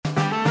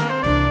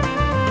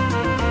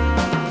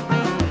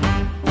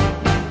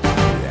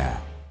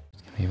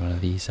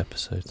these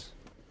episodes.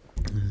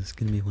 It's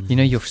gonna be one. You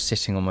know you're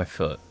sitting on my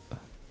foot.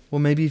 Well,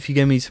 maybe if you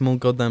gave me some more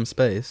goddamn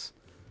space.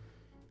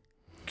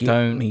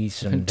 Don't me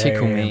some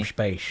tickle damn me.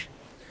 space.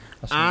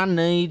 I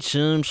need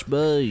some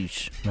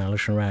space. Now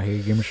listen right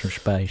here, give me some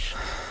space.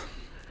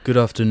 Good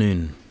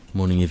afternoon,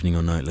 morning, evening,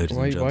 or night, ladies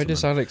and gentlemen. Why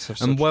does Alex have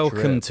such And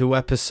welcome drip? to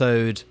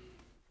episode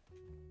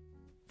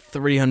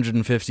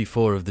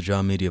 354 of the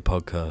Jar Media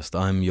podcast.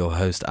 I'm your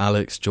host,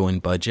 Alex,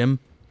 joined by Jim.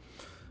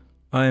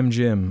 I am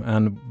Jim,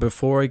 and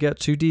before I get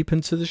too deep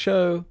into the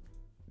show,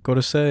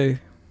 gotta say,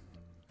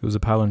 it was a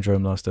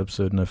palindrome last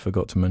episode and I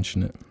forgot to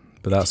mention it,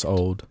 but that's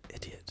old.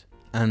 Idiot.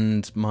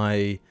 And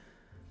my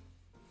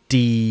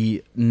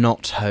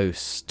not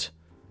host,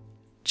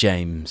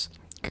 James.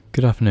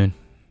 Good afternoon.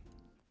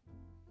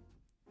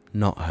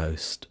 Not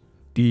host.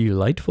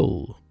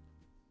 Delightful.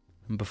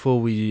 And before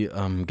we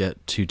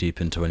get too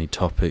deep into any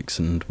topics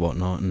and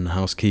whatnot and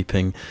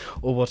housekeeping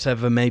or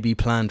whatever may be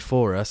planned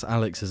for us,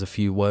 Alex has a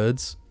few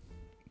words.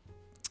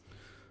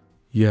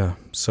 Yeah,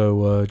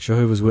 so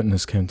Jehovah's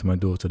Witness came to my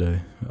door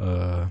today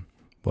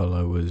while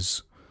I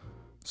was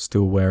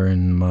still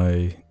wearing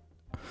my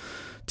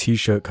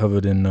t-shirt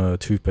covered in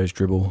toothpaste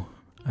dribble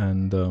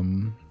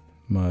and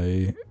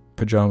my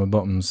pajama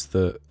bottoms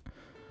that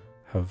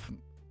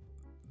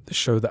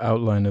show the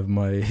outline of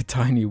my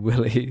tiny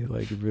willy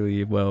like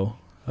really well.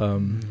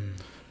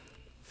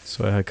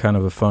 So I had kind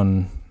of a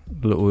fun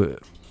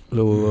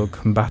little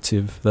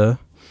combative there.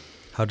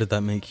 How did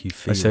that make you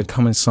feel? I said,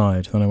 "Come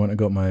inside." Then I went and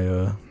got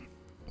my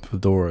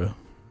fedora,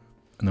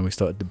 and then we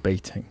started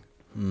debating.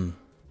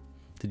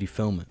 Did you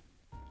film it?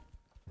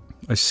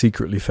 I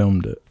secretly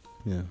filmed it.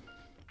 Yeah.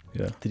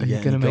 Yeah. Did Are you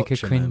get going to any make a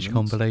gotcha cringe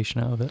moments?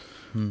 compilation out of it?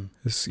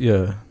 It's,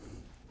 yeah.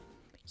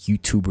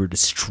 YouTuber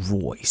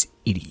destroys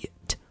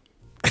idiot.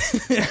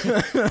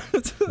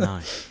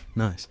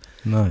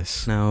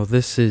 Nice. Now,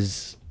 this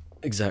is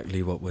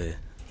exactly what we're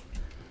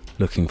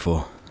looking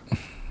for.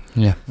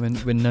 Yeah,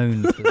 we're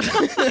known for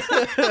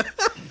that.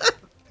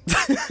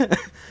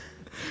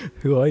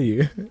 Who are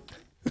you?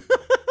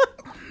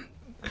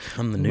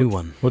 I'm the new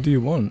one. What do you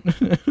want?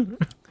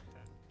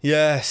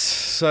 Yes,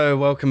 so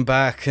welcome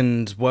back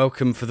and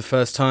welcome for the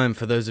first time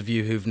for those of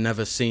you who've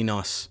never seen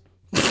us.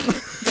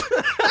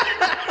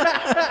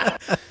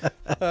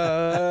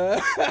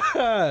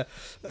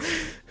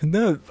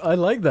 No, I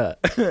like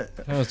that.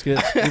 That was good.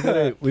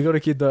 we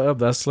gotta keep that up.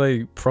 That's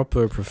like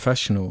proper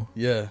professional.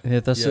 Yeah. Yeah,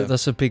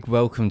 that's a big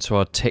welcome to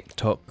our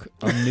TikTok,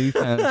 our new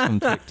fans from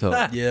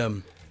TikTok. Yeah.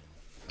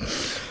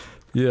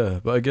 Yeah,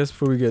 but I guess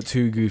before we get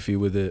too goofy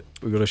with it,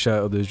 we gotta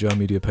shout out those Jar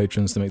Media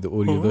patrons to make the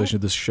audio version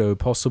of this show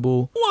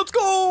possible. Let's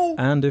go!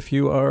 And if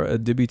you are a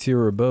Dibby tier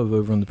or above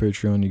over on the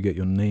Patreon, you get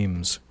your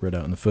names read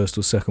out in the first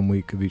or second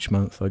week of each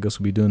month. I guess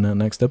we'll be doing that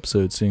next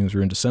episode, seeing as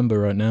we're in December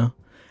right now.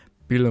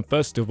 Feeling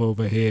festive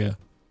over here.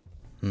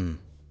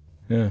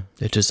 Yeah.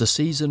 It is a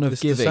season of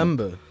It's giving.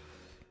 December.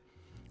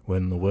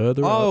 When the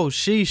weather Oh,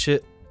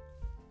 shit.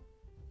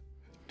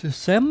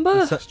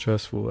 December? That's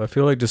stressful. I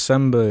feel like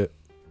December,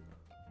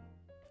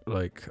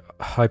 like,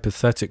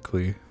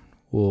 hypothetically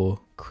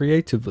or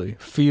creatively,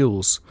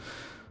 feels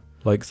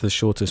like the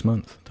shortest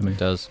month to me. It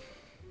does.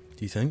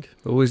 Do you think?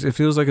 It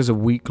feels like it's a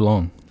week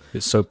long.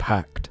 It's so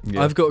packed.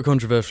 Yeah. I've got a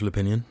controversial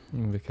opinion.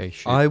 Okay,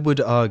 shoot. I would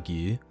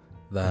argue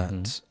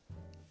that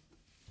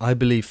I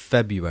believe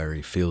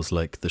February feels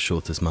like the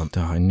shortest month.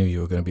 Oh, I knew you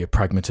were going to be a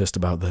pragmatist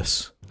about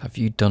this. Have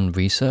you done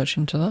research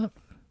into that?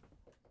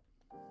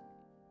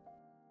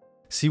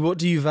 See, what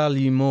do you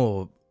value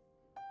more?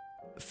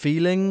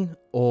 Feeling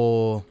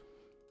or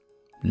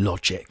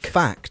Logic.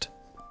 fact?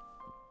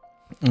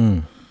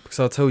 Because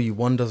I'll tell you,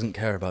 one doesn't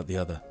care about the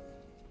other.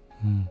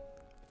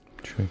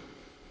 True.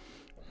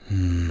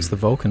 It's the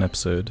Vulcan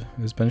episode.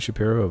 Is Ben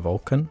Shapiro a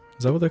Vulcan?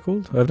 Is that what they're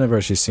called? I've never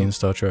actually seen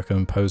Star Trek.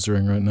 I'm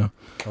posering right now.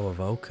 Oh, a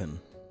Vulcan.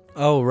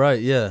 Oh, right,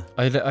 yeah.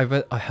 I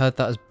heard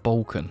that as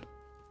Balkan.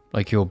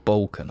 Like you're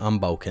Balkan. I'm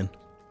Balkan.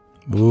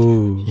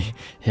 Ooh.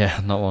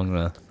 Yeah, not long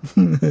there.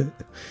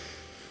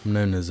 I'm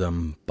known as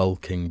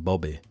Bulking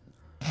Bobby.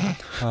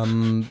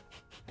 Do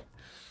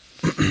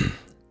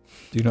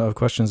you not have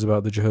questions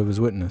about the Jehovah's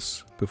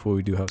Witness before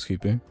we do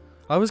housekeeping?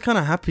 I was kind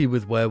of happy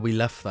with where we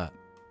left that.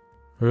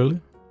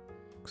 Really?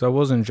 Because I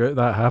wasn't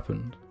that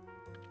happened.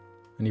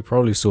 And you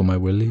probably saw my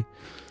willy.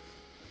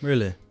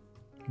 Really?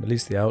 At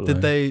least the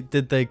outline.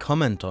 Did they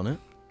comment on it?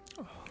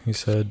 He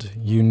said,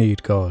 "You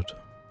need God."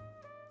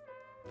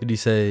 Did he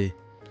say...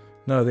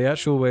 No, the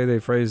actual way they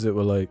phrased it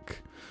were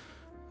like,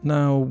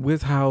 "Now,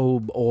 with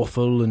how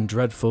awful and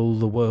dreadful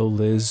the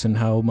world is and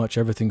how much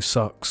everything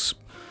sucks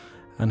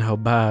and how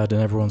bad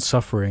and everyone's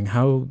suffering,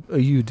 how are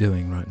you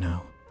doing right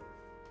now?"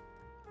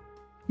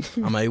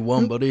 I'm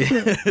A1, buddy.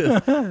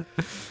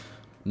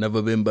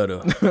 Never been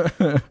better.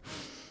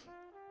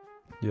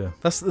 Yeah.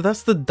 That's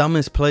the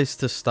dumbest place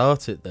to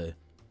start it, though.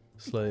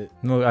 It's like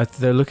No,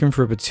 they're looking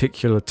for a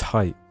particular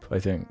type, I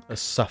think. a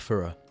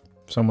sufferer.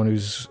 Someone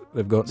who's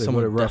they've got it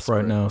Someone rough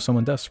right desperate. now.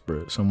 Someone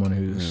desperate. Someone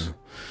who's,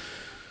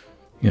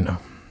 you know,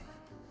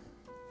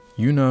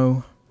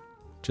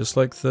 just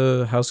like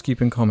the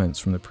housekeeping comments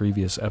from the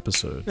previous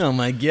episode. Oh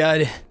my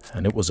god.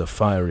 And it was a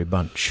fiery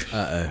bunch.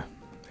 Uh-oh.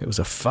 It was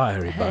a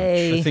fiery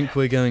Hey. bunch. I think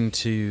we're going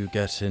to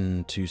get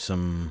into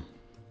some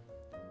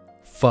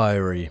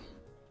fiery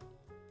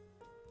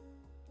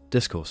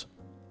discourse.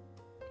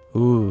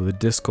 Ooh, the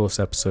discourse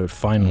episode,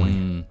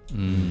 finally.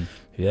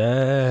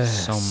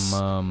 Yes.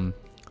 Some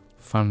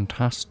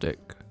fantastic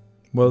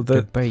Well,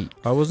 debate.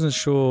 I wasn't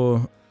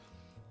sure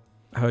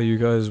how you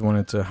guys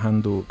wanted to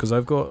handle, because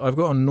I've got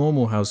a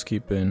normal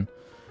housekeeping,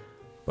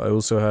 but I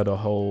also had a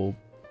whole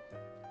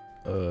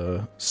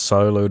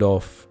siloed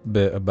off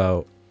bit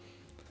about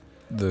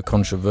the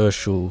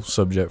controversial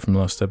subject from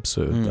last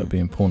episode, that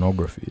being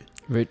pornography.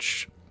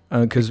 Which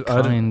Because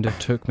kind of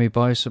took me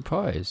by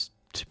surprise,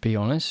 to be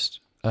honest.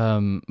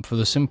 For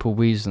the simple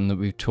reason that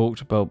we've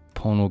talked about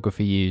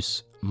pornography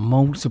use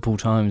multiple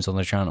times on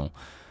the channel.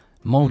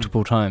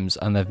 Multiple times,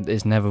 and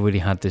it's never really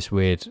had this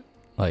weird,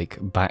 like,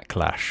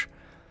 backlash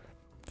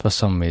for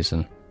some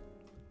reason.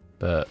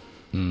 But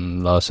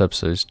last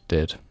episodes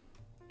did.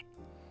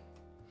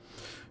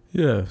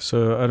 Yeah,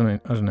 so I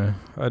don't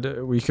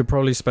know. We could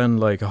probably spend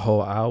like a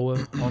whole hour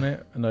on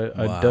it, and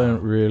I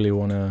don't really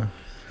want to.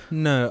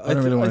 No, I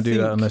don't really want to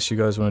do that unless you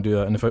guys want to do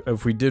that. And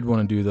if we did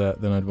want to do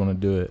that, then I'd want to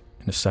do it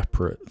in a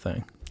separate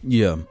thing.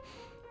 Yeah.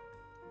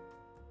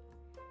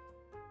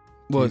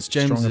 Well, it's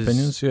James's strong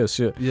opinions. Yes,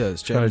 yeah. Yeah,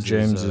 it's Kind of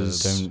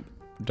James's. James's.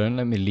 Don't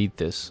let me lead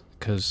this,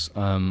 because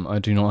I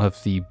do not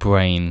have the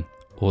brain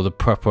or the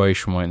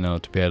preparation right now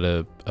to be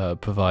able to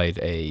provide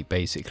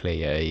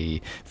basically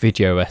a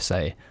video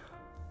essay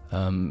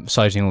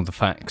citing all the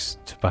facts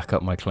to back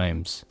up my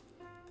claims.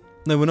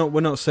 No,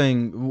 we're not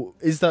saying.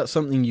 Is that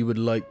something you would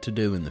like to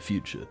do in the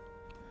future?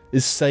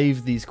 Is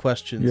save these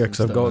questions? Yeah, and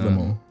because I've stuff? got them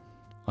all.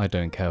 I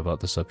don't care about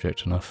the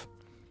subject enough.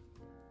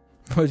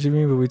 What do you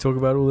mean? But we talk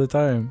about it all the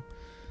time.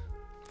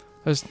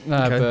 Okay,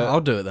 but I'll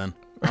do it then.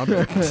 I'll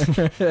do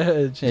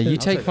it. yeah, you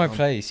take take my that on.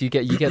 place. You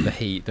get the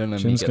heat. Don't let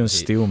me Jim's get gonna the heat.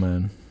 steal,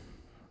 man.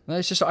 No,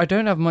 it's just I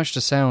don't have much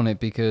to say on it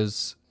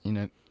because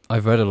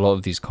I've read a lot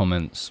of these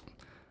comments,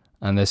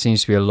 and there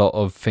seems to be a lot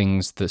of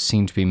things that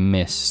seem to be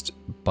missed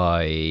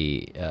by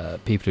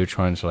people who are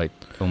trying to like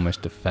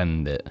almost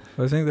defend it.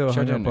 I think they were Which I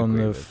hung don't up on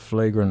agree the with.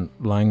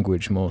 flagrant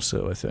language more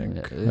so, I think.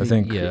 Yeah, I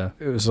think yeah.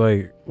 it was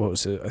like, what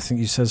was it? I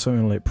think you said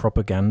something like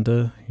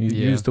propaganda. You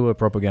Yeah. used the word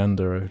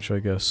propaganda, which I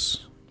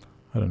guess,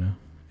 I don't know.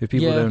 If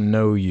people Yeah. don't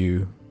know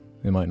you,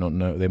 they might not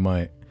know. They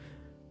might,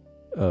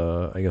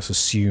 I guess,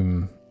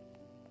 assume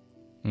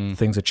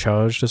things are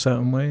charged a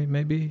certain way,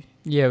 maybe?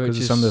 Yeah, which Because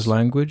of is some of this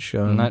language.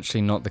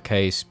 naturally not the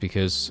case,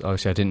 because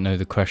obviously I didn't know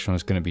the question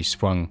was going to be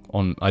sprung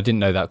on. I didn't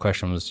know that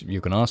question was you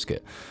can ask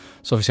it.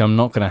 So obviously I'm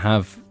not going to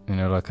have,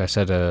 like I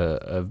said,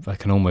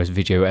 like an almost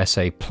video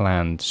essay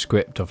planned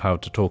script of how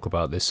to talk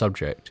about this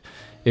subject.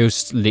 It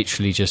was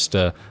literally just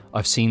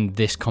I've seen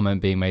this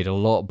comment being made a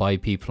lot by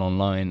people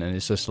online, and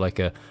it's just like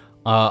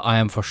I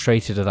am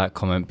frustrated at that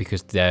comment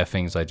because there are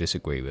things I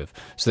disagree with.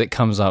 So it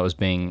comes out as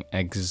being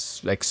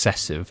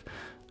excessive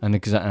and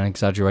an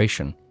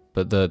exaggeration.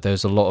 But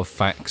there's a lot of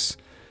facts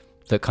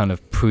that kind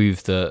of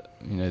prove that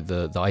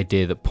the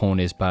idea that porn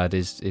is bad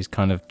is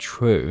kind of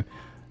true.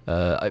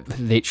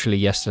 Literally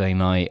yesterday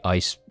night,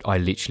 I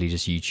literally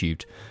just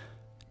YouTubed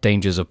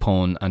dangers of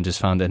porn and just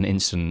found an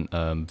instant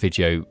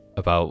video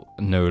about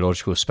a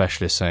neurological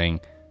specialist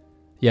saying,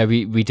 yeah,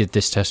 we did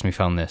this test and we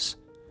found this.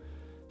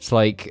 It's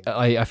like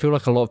I feel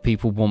like a lot of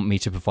people want me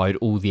to provide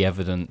all the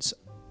evidence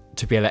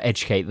to be able to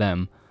educate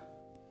them,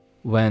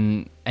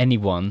 when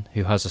anyone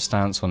who has a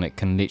stance on it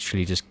can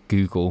literally just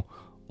Google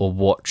or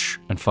watch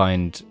and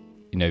find,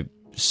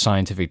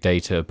 scientific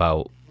data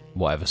about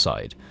whatever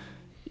side.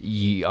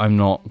 I'm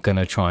not going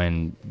to try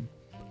and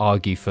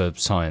argue for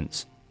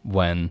science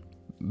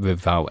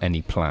without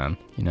any plan,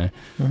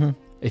 Mm-hmm.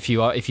 If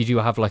you do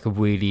have like a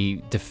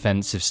really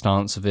defensive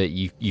stance of it,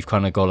 you've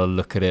kind of got to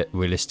look at it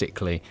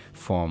realistically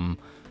from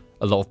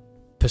a lot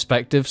of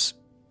perspectives,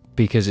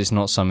 because it's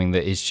not something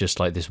that is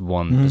just like this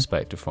one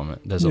perspective from it.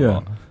 There's a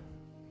lot.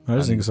 I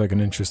just think it's like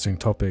an interesting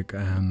topic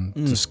and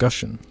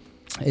discussion.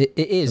 It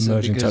is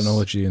Emerging because-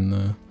 technology and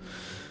the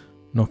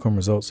knock-on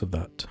results of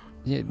that.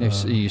 Yeah,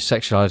 your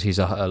sexuality is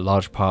a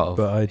large part of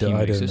But I human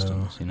don't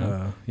existence.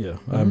 know.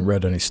 I haven't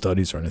read any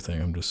studies or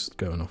anything. I'm just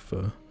going off.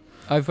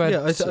 I've read.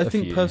 Yeah, I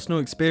think few. personal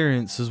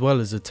experience as well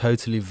is a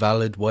totally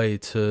valid way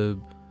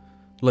to,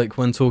 like,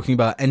 when talking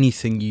about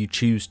anything you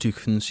choose to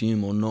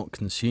consume or not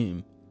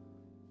consume.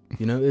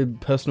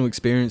 Personal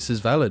experience is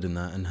valid in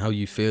that, and how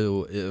you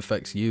feel it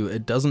affects you.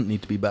 It doesn't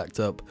need to be backed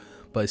up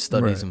by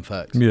studies Right. and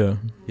facts. Yeah.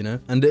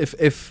 And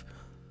if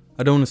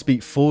I don't want to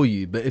speak for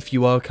you, but if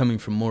you are coming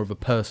from more of a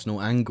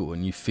personal angle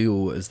and you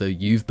feel as though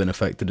you've been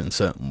affected in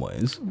certain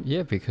ways,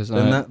 Yeah, because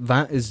then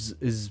that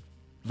is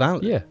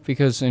valid. yeah,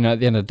 because at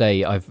the end of the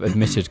day, I've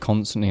admitted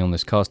constantly on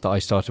this cast that I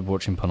started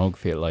watching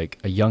pornography at like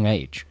a young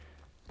age.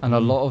 And a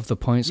lot of the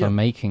points I'm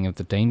making of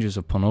the dangers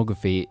of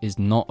pornography is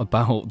not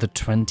about the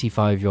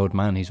 25-year-old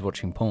man who's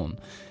watching porn.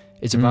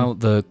 It's about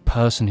the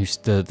person the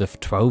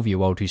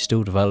 12-year-old who's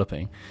still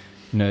developing,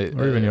 You know,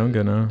 or even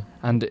younger now.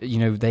 And you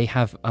know, they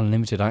have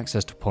unlimited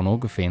access to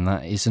pornography, and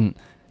that isn't.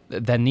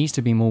 There needs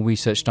to be more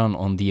research done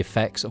on the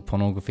effects of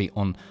pornography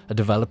on a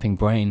developing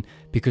brain,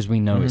 because we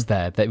know it's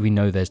there. That we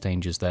know there's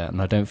dangers there,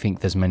 and I don't think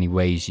there's many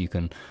ways you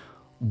can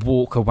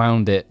walk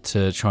around it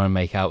to try and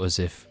make out as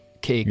if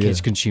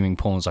kids consuming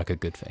porn is like a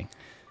good thing.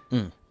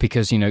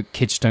 Because, you know,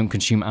 kids don't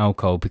consume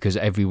alcohol because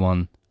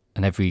everyone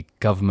and every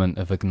government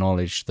have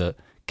acknowledged that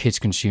kids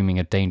consuming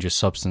a dangerous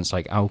substance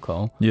like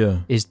alcohol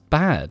is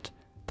bad.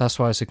 That's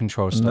why it's a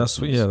controlled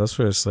substance. That's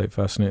where it's like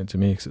fascinating to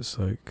me, because it's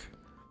like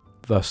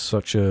that's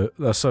such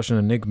an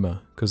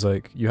enigma, because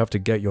like you have to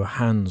get your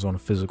hands on a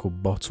physical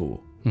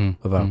bottle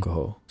of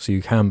alcohol, so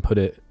you can put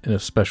it in a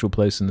special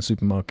place in the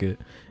supermarket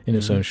in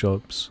its own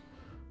shops.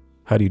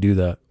 How do you do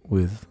that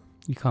with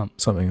you can't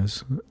something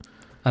as?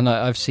 And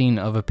I've seen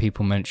other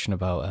people mention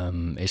about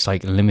it's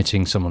like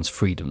limiting someone's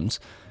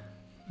freedoms,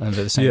 and at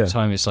the same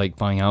time it's like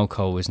buying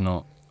alcohol is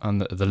not,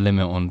 and the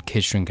limit on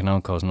kids drinking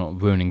alcohol is not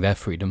ruining their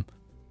freedom.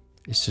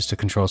 It's just a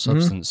controlled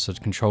substance, so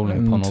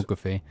controlling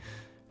pornography.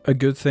 A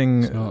good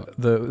thing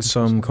that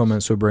some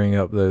comments were bringing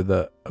up, though,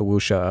 that I will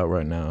shout out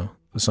right now,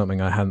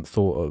 something I hadn't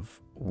thought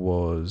of,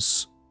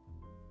 was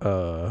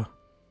the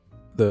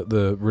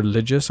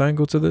religious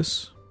angle to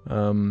this. We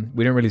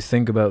don't really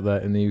think about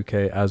that in the UK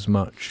as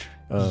much.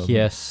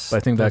 Yes, but I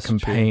think that can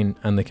paint,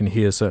 and they can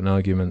hear certain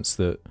arguments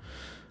that,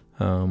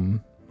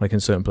 like in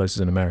certain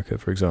places in America,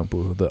 for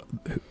example, that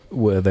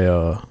where they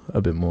are a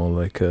bit more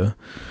like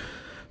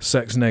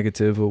sex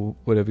negative or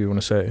whatever you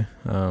want to say.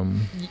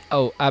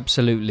 Oh,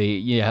 absolutely.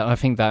 Yeah, I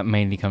think that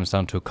mainly comes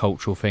down to a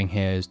cultural thing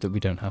here, is that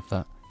we don't have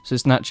that. So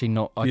it's naturally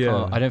not. I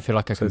don't feel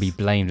like I can be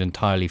blamed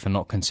entirely for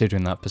not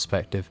considering that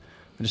perspective.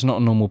 But it's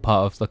not a normal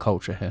part of the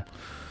culture here.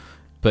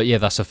 But yeah,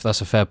 that's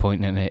a fair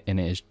point, and it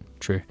is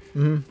true.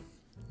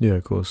 Yeah,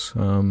 of course.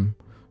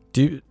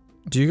 Do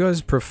you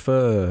guys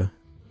prefer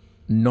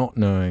not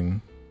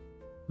knowing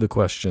the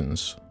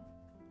questions,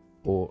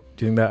 or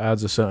do you think that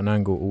adds a certain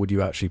angle, or would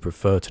you actually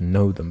prefer to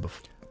know them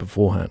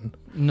beforehand?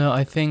 No,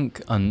 I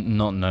think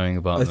not knowing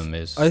about them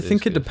is. I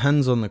think it good.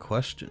 depends on the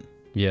question.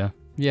 Yeah,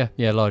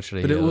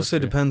 largely. But it also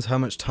depends how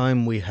much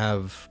time we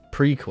have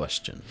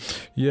pre-question.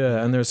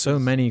 Yeah, and there's so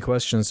many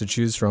questions to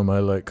choose from. I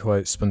like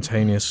quite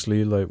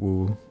spontaneously, like,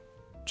 will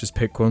just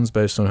pick ones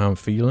based on how I'm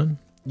feeling.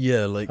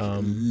 Yeah, like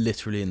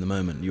literally in the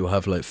moment, you'll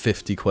have like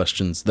 50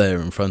 questions there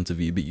in front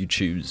of you, but you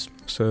choose.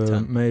 So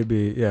 10.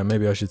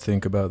 maybe I should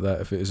think about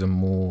that if it is a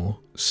more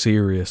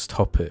serious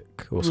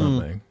topic or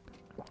something.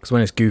 Because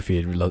when it's goofy,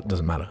 it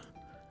doesn't matter.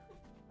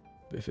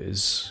 But if it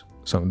is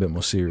something a bit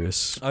more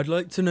serious, I'd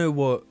like to know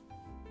what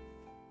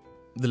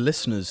the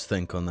listeners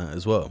think on that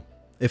as well.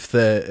 If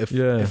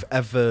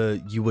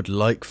ever you would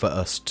like for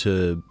us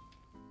to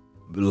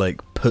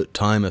like put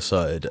time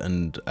aside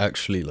and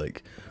actually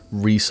like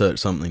research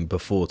something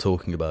before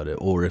talking about it,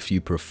 or if you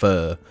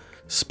prefer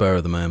spur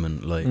of the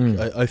moment. Like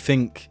I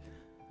think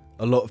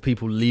a lot of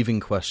people leaving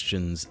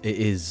questions, it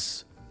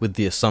is with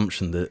the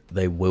assumption that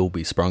they will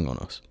be sprung on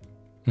us.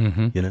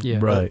 You know,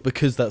 right?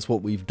 Because that's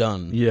what we've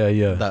done.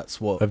 That's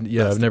what. I've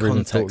never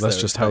even thought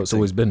that's just how it's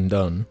always been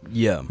done.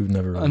 Yeah, we've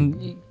never.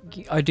 And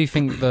I do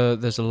think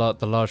the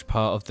large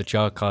part of the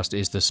JARCast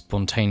is the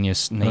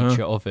spontaneous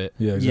nature of it.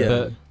 Yeah, exactly.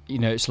 But you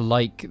know, it's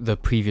like the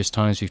previous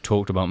times we've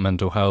talked about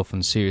mental health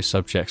and serious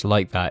subjects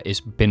like that. It's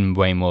been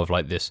way more of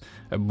like this.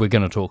 We're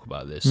going to talk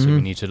about this, so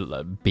we need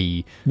to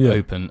be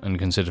open and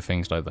consider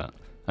things like that.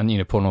 And you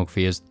know,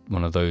 pornography is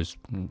one of those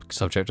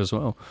subjects as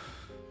well.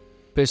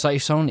 But it's like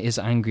if someone is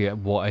angry at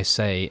what I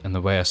say and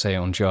the way I say it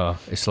on Jar,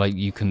 it's like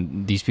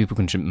these people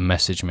can just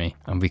message me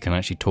and we can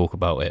actually talk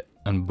about it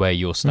and where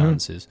your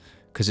stance is.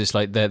 Because it's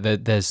like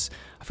there's,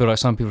 I feel like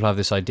some people have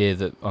this idea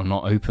that I'm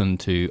not open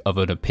to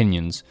other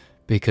opinions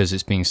because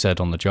it's being said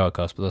on the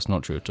JARCast, but that's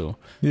not true at all.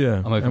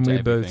 Yeah, and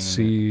we both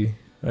see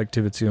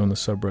activity on the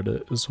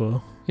subreddit as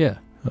well. Yeah.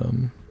 I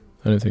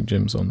don't think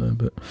Jim's on there,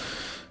 but...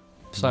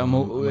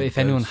 So if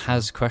anyone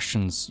has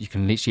questions, you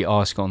can literally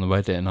ask it on the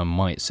Reddit and I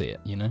might see it,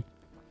 you know?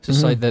 So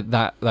it's like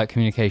that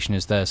communication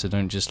is there, so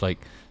don't just like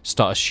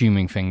start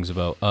assuming things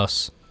about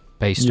us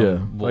based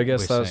on what I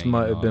guess that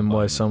might have been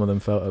why some of them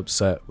felt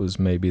upset, was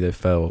maybe they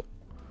felt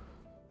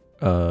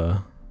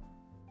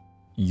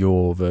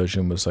your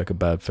version was like a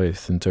bad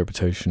faith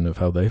interpretation of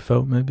how they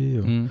felt, maybe.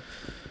 Or...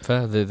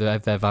 Fair,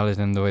 they're valid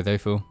in the way they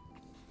feel.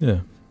 Yeah,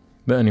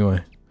 but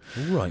anyway.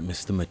 All right,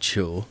 Mr.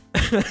 Mature.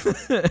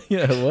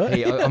 Yeah, what?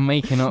 Hey, I'm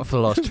making up for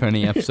the last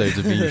 20 episodes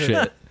of being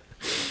shit.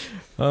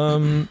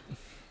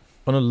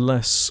 On a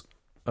less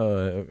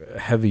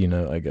heavy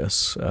note, I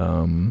guess,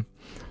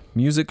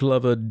 music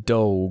lover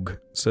Dog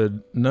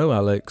said, "No,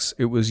 Alex,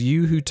 it was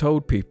you who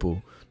told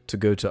people to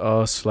go to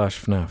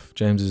r/FNAF.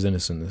 James is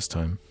innocent this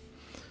time."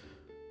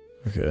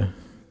 Okay,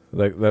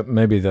 like that.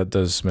 Maybe that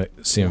does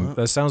seem.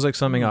 That sounds like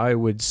something I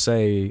would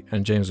say,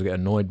 and James would get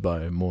annoyed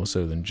by more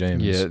so than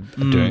James.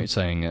 Yeah,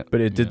 saying it.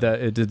 But it did that.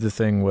 It did the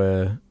thing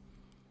where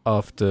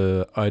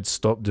after I'd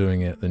stopped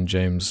doing it, then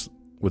James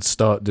would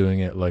start doing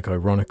it, like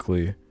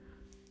ironically.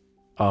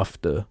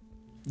 After,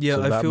 yeah,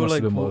 so I feel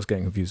like what I was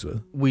getting confused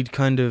with. We'd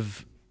kind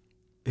of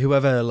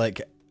whoever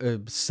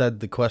said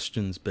the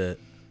questions bit,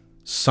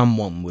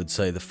 someone would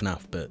say the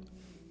FNAF bit.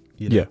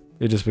 You know? Yeah,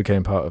 it just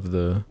became part of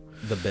the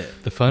bit.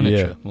 The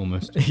furniture,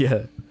 almost.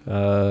 Yeah.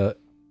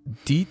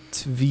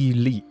 Deet V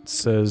Leet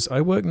says,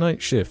 I work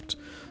night shift,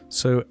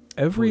 so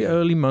every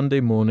early Monday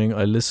morning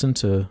I listen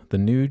to the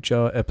new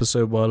Jar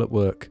episode while at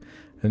work,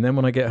 and then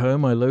when I get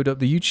home I load up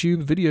the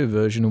YouTube video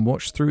version and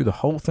watch through the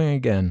whole thing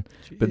again.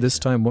 Jeez. But this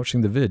time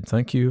watching the vid.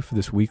 Thank you for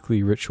this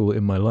weekly ritual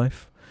in my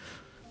life.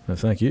 No,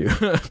 thank you.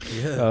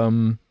 Yeah.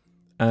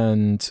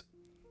 And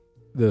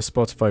the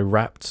Spotify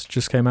Wrapped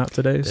just came out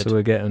today, so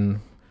we're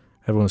getting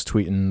everyone's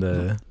tweeting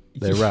their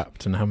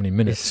Wrapped and how many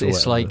minutes.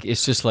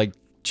 It's just like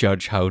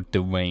judge how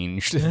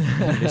deranged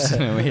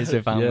listener is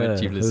of how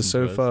much you've listened.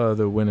 So far,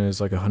 the winner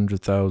is like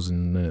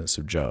 100,000 minutes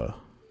of Jar.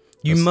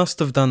 You must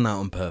have done that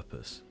on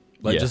purpose.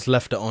 Just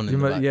left it on.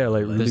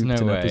 There's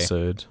no way.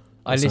 Episode.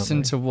 I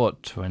listened to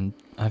what?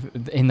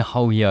 In the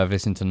whole year, I've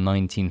listened to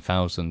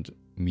 19,000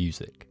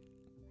 music.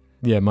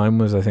 Yeah, mine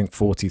was I think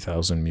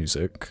 40,000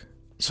 music.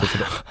 So,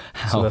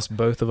 so that's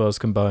both of ours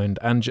combined,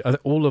 and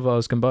all of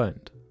ours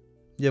combined.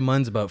 Yeah,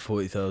 mine's about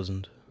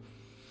 40,000.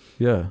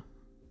 Yeah.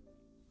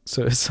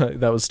 So it's like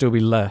that would still be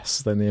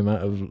less than the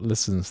amount of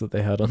listens that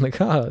they had on the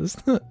cars.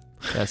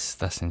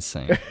 That's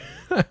insane.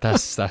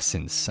 That's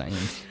insane.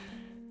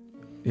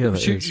 Yeah.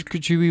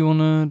 Could you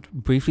want to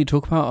briefly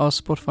talk about our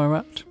Spotify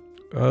Wrapped?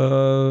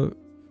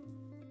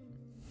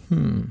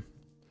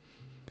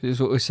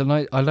 It's a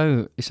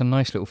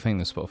nice little thing,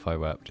 the Spotify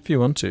Wrapped. If you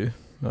want to.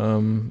 I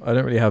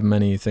don't really have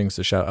many things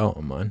to shout out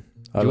on mine.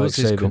 Yours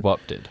is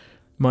corrupted.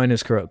 Mine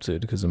is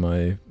corrupted because of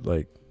my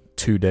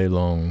 2-day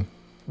long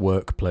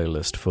work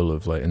playlist full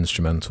of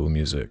instrumental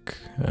music,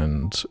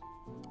 and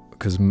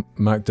because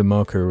Mac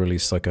DeMarco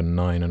released a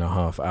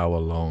 9.5 hour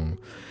long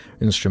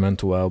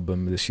instrumental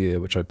album this year,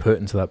 which I put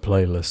into that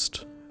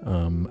playlist.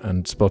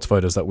 And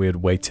Spotify does that weird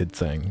weighted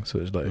thing, so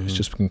it's it's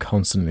just been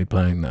constantly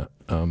playing that.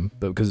 But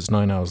because it's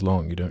 9 hours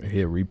long, you don't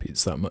hear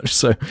repeats that much.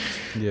 So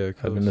yeah,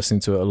 I've been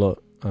listening to it a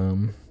lot.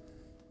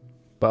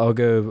 But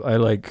I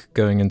like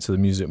going into the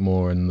music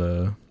more in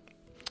the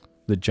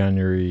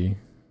January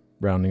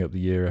rounding up the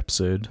year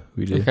episode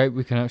we did. Okay,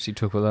 we can actually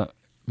talk about that.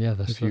 Yeah,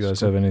 if you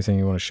guys have anything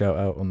you want to shout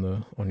out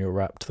on your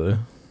Wrapped though.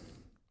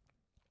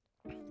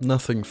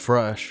 Nothing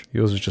fresh.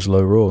 Yours was just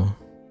Low Raw.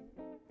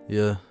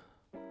 Yeah,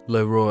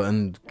 Low Raw,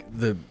 and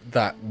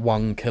that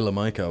one Killer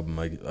Mike album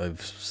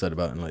I've said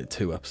about in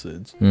 2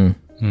 episodes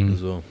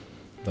as well.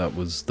 That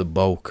was the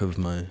bulk of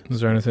my.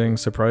 Was there anything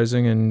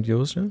surprising in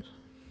yours, James?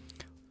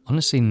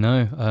 Honestly,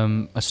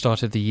 no. I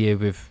started the year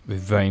with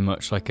very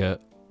much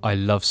I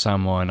love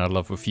Samurai and I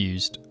love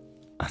Refused.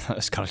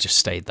 It's kind of just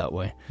stayed that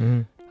way.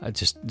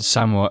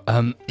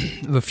 Samurai,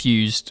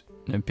 Refused,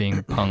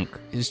 being punk,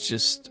 is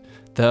just,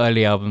 the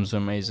early albums are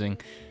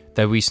amazing.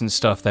 Their recent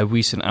stuff, their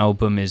recent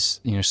album is,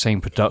 same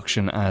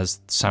production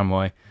as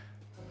Samurai,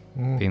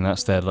 being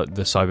that's their,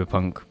 the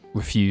cyberpunk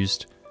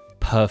Refused.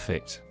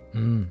 Perfect.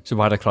 So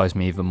radicalized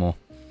me even more.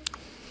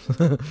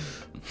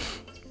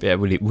 Yeah,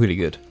 really, really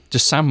good.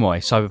 Just Samurai,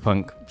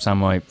 cyberpunk,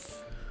 Samurai,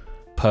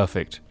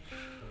 perfect.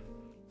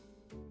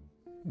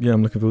 Yeah,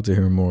 I'm looking forward to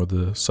hearing more of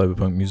the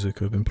cyberpunk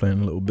music. I've been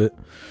playing a little bit.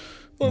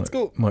 Let's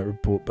go. Might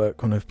report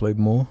back when I've played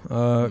more.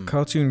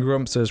 Cartoon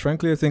Grump says,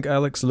 frankly, I think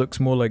Alex looks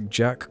more like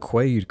Jack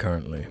Quaid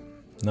currently.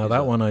 Now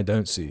that one I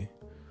don't see.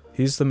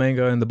 He's the main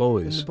guy in The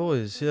Boys. In The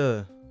Boys,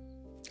 yeah.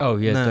 Oh,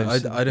 yeah. No,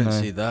 I don't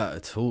see that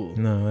at all.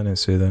 No, I don't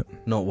see that.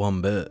 Not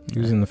one bit. He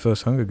was in the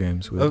first Hunger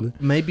Games, weirdly.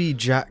 Maybe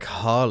Jack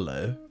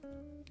Harlow.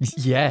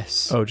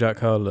 Yes. Oh, Jack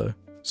Harlow.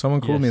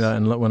 Someone called me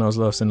that when I was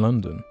last in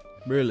London.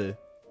 Really?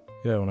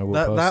 Yeah, when I walked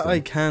past that them. I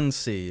can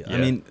see. Yeah. I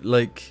mean,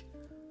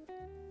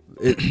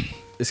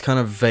 it's kind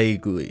of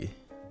vaguely,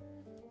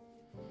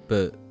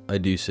 but I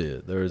do see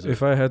it. There is.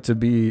 If I had to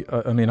be,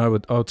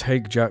 I'll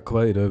take Jack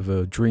Quaid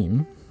over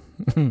Dream.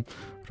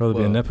 Rather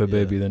be a nepo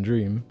baby than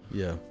Dream.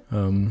 Yeah.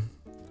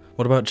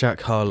 What about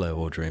Jack Harlow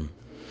or Dream?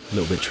 A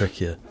little bit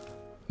trickier.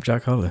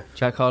 Jack Harlow.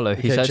 Jack Harlow.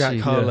 He's actually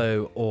Jack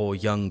Harlow or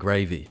Young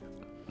Gravy.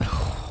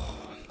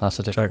 That's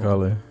a different Jack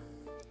Harlow.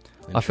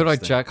 I feel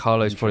like Jack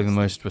Harlow is probably the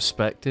most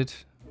respected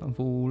of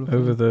all of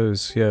them. Over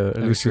those, yeah.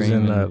 At least he's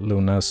in that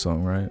Lil Nas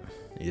song, right?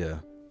 Yeah.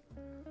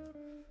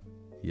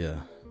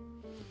 Yeah.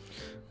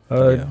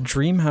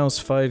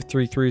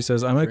 Dreamhouse533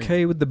 says, I'm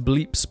okay with the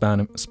bleep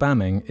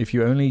spamming if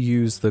you only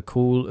use the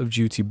Call of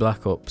Duty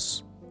Black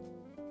Ops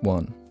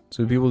 1.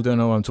 So people don't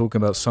know what I'm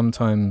talking about.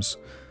 Sometimes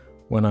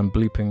when I'm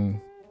bleeping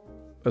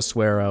a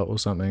swear out or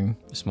something,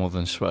 it's more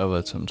than a swear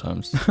word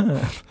sometimes.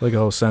 Like a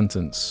whole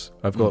sentence.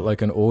 I've got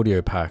an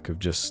audio pack of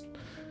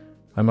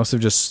I must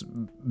have just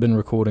been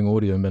recording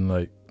audio and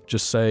been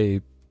just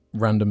say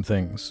random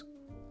things.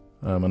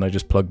 And I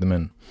just plug them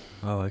in.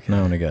 Oh, okay.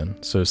 Now and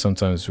again. So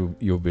sometimes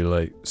you'll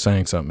be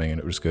saying something and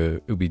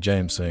it'll be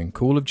James saying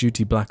Call of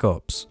Duty Black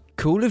Ops.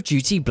 Call of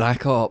Duty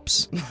Black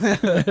Ops.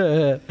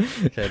 Okay,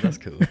 that's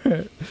cool.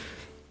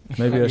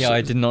 Maybe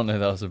I did not know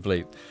that was a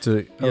bleep.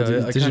 Did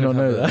you not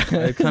know that?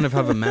 I kind of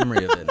have a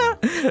memory of it now.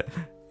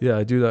 Yeah,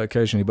 I do that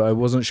occasionally, but I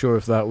wasn't sure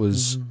if that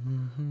was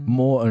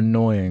more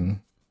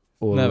annoying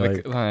or No,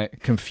 like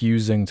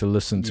confusing to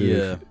listen to.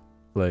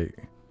 Yeah.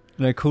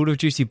 No, Call of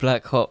Duty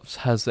Black Ops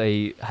has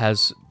a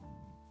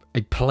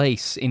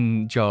place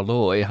in jar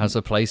lore. It has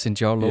a place in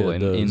jar lore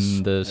Yeah, it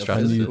in the and,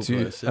 strategy. you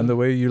Strategy. Place, yeah. and the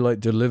way you like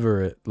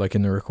deliver it, like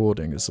in the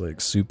recording, is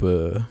like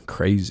super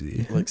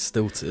crazy. Like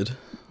stilted.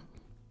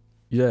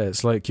 Yeah,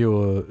 it's like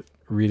you're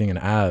reading an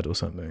ad or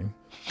something.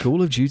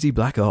 Call of Duty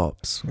Black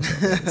Ops.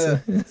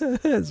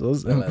 It's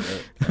awesome.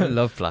 I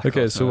love Black Ops.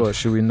 Okay, so man. what?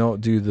 Should we not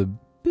do the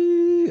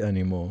B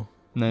anymore?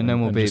 No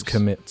more and beeps. just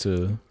commit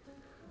to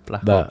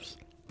Black that. Ops.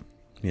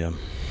 Yeah.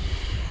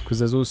 Because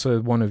there's also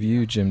one of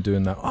you, Jim,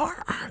 doing that.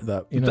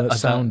 That that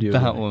sound you.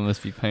 That one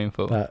must be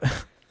painful. That.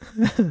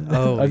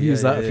 Oh, I've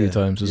used that yeah, a few yeah.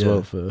 times as Yeah.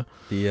 well for.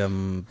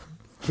 The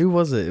who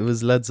was it? It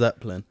was Led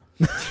Zeppelin.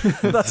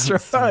 That's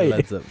Led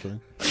right.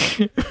 Zeppelin.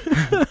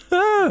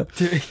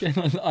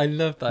 I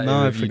love that.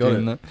 No, I of you forgot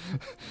doing it.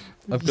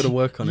 that. I've got to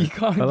work on You it.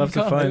 can't. I'll you have to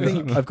can't find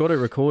believe it. I've got it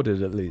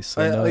recorded at least.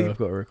 I know I've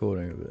got a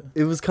recording of it.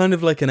 It was kind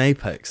of like an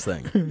Apex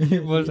thing.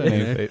 It was an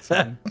Yeah.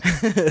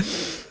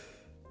 Apex.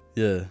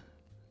 Yeah.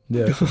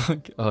 Yeah.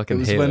 Oh, I It can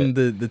was hear when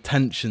it. the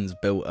tensions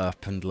built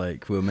up and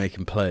like we were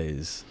making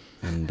plays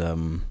and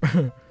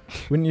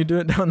Wouldn't you do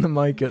it down the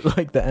mic at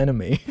like the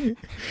enemy?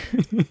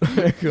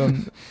 Like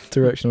on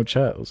directional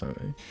chat or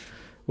something.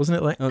 Wasn't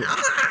it like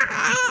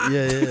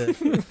yeah.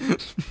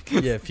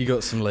 Yeah, if you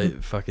got some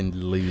like fucking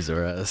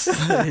loser ass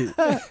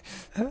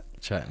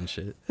chatting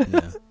shit.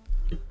 Yeah.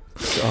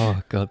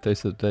 Oh god,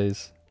 those are the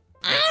days.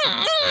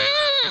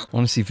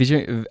 Honestly,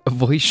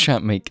 voice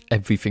chat make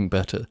everything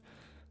better.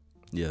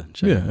 Yeah.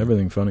 Yeah,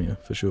 everything funnier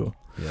for sure.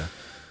 Yeah.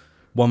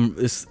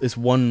 It's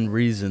one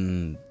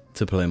reason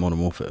to play Modern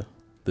Warfare,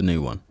 the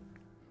new one.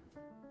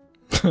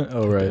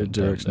 Oh right, Don't-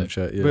 directional don't-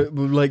 chat, yeah. But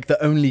like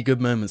the only good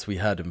moments we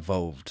had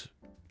involved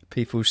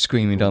People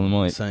screaming down the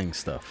mic. saying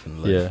stuff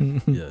and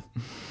like Yeah.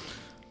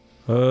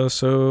 yeah.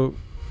 So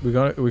we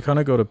kind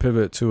of got to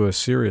pivot to a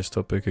serious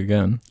topic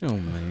again. Oh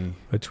man.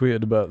 I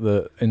tweeted about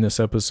that in this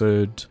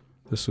episode.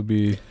 This will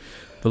be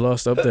the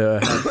last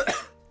update I had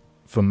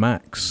for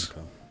Max,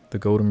 the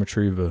golden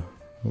retriever,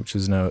 which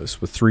is now it's a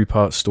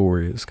 3-part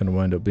story. It's going to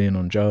wind up being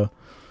on Jar,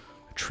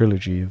 a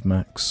trilogy of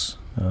Max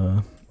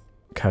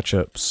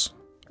catch-ups.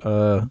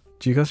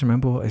 Do you guys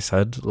remember what I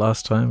said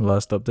last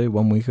update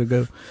 1 week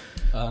ago?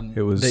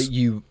 It was that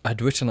you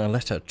had written a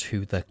letter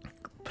to the.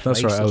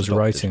 That's right. I was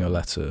writing a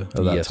letter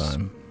at that Yes.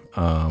 time,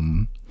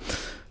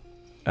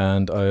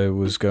 and I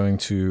was going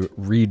to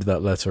read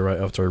that letter right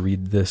after I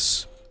read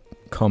this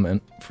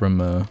comment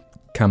from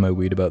Camo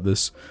Weed about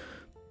this.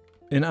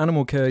 In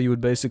animal care, you would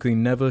basically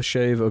never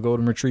shave a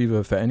golden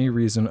retriever for any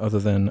reason other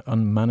than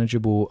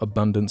unmanageable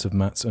abundance of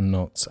mats and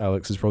knots.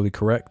 Alex is probably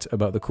correct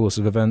about the course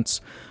of events.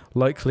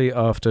 Likely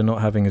after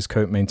not having his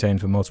coat maintained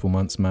for multiple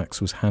months,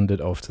 Max was handed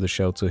off to the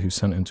shelter, who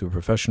sent him to a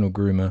professional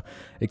groomer,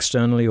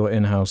 externally or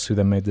in-house, who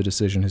then made the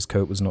decision his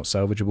coat was not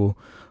salvageable.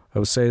 I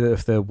would say that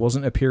if there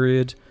wasn't a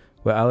period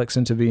where Alex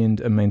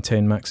intervened and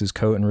maintained Max's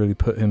coat and really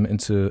put him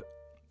into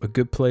a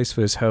good place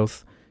for his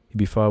health, he'd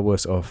be far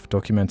worse off.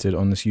 Documented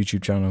on this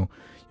YouTube channel,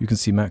 you can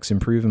see Max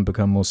improve and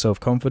become more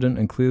self-confident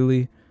and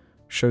clearly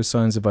show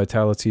signs of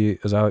vitality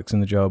as Alex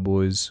and the Jar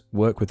Boys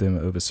work with him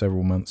over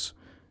several months.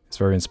 It's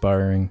very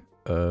inspiring,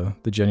 the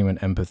genuine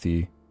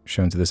empathy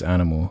shown to this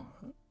animal,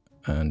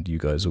 and you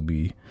guys will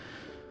be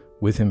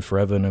with him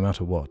forever no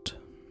matter what.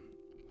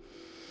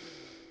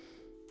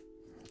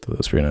 So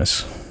that's pretty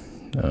nice.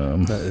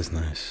 That is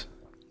nice.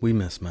 We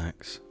miss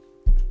Max.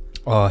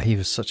 Oh, he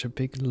was such a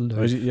big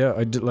I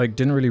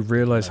didn't really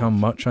realize how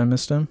much I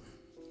missed him.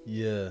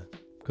 Yeah.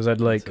 Because I'd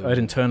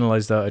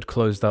internalized that, I'd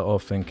closed that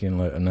off thinking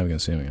like I'm never gonna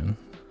see him again.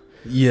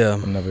 Yeah.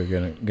 I'm never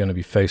gonna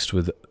be faced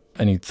with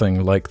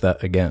anything like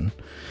that again.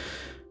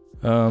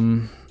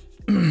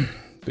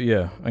 But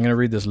yeah, I'm gonna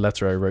read this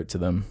letter I wrote to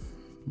them,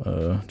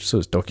 just so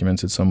it's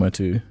documented somewhere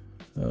too.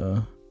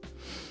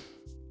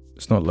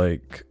 It's not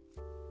like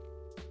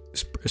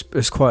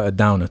it's quite a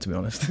downer, to be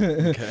honest.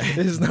 Okay.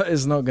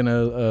 It's not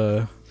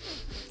gonna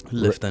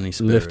Lift any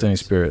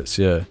spirits.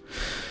 Yeah.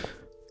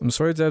 I'm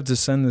sorry to have to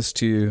send this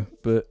to you,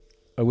 but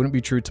I wouldn't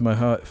be true to my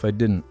heart if I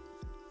didn't.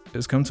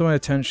 It's come to my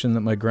attention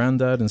that my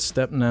granddad and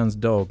step-nan's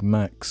dog,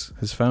 Max,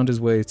 has found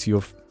his way to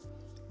your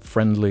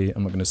friendly,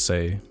 I'm not going to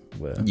say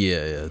where,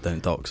 Yeah,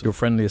 don't dox. your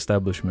friendly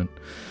establishment.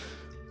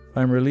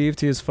 I'm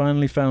relieved he has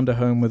finally found a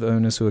home with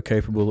owners who are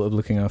capable of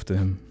looking after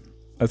him.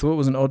 I thought it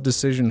was an odd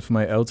decision for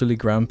my elderly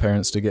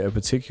grandparents to get a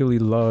particularly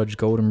large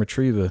golden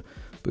retriever,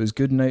 but his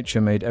good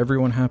nature made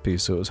everyone happy,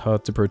 so it was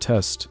hard to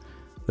protest.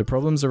 The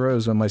problems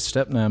arose when my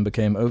step-nan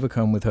became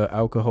overcome with her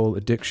alcohol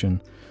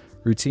addiction,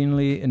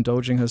 routinely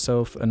indulging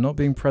herself and not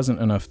being present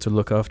enough to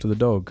look after the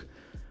dog.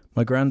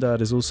 My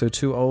granddad is also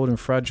too old and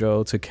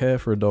fragile to care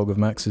for a dog of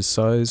Max's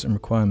size and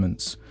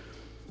requirements.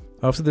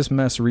 After this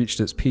mess reached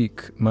its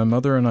peak, my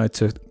mother and I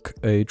took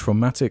a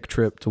traumatic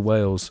trip to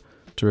Wales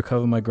to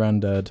recover my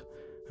granddad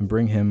and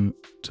bring him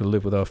to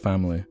live with our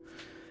family.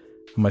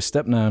 My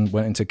step-nan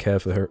went into care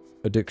for her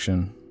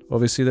addiction.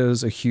 Obviously there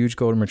was a huge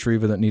golden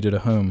retriever that needed a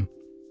home.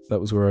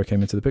 That was where I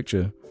came into the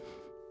picture.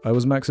 I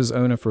was Max's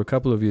owner for a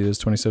couple of years,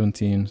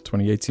 2017,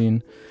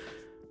 2018.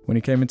 When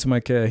he came into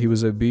my care, he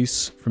was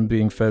obese from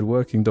being fed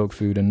working dog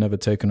food and never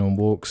taken on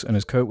walks, and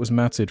his coat was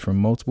matted from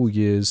multiple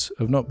years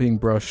of not being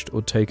brushed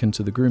or taken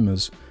to the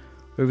groomers.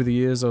 Over the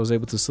years, I was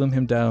able to slim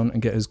him down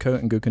and get his coat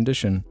in good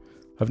condition.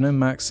 I've known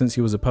Max since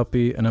he was a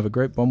puppy and have a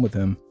great bond with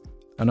him.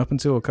 And up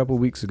until a couple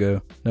weeks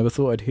ago, never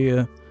thought I'd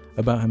hear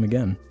about him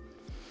again.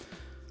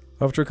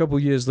 After a couple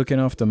years looking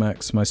after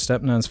Max, my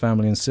stepnan's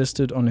family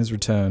insisted on his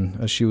return,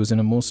 as she was in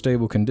a more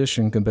stable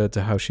condition compared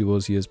to how she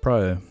was years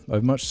prior. I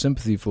have much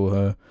sympathy for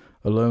her,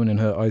 alone in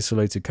her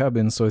isolated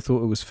cabin, so I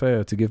thought it was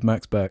fair to give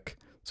Max back,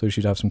 so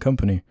she'd have some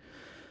company.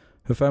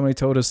 Her family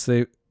told us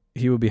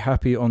he would be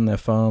happy on their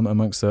farm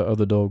amongst their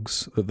other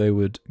dogs, that they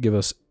would give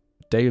us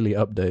daily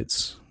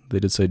updates, they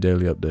did say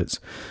daily updates,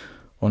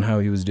 on how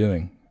he was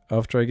doing.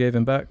 After I gave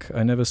him back,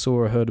 I never saw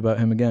or heard about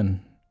him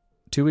again.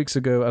 2 weeks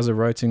ago, as of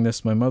writing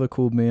this, my mother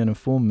called me and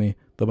informed me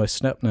that my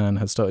stepnan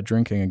had started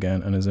drinking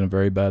again and is in a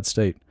very bad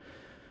state.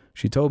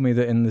 She told me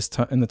that in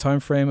the time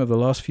frame of the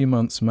last few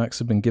months, Max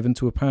had been given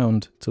to a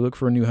pound to look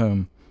for a new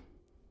home.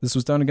 This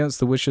was done against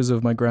the wishes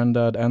of my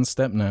granddad and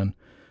stepnan,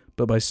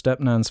 but my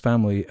stepnan's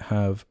family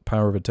have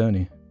power of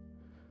attorney.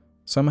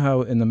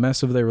 Somehow, in the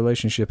mess of their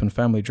relationship and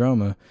family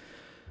drama,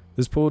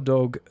 this poor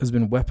dog has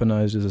been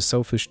weaponized as a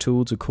selfish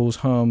tool to cause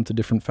harm to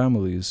different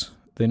families.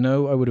 They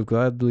know I would have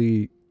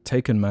gladly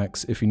taken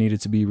Max if he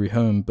needed to be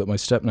rehomed, but my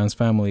stepnan's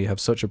family have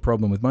such a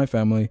problem with my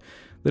family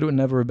that it would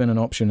never have been an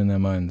option in their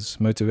minds,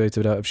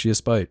 motivated out of sheer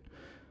spite.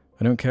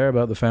 I don't care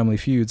about the family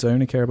feuds, I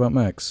only care about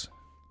Max.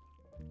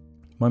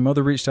 My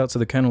mother reached out to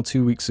the kennel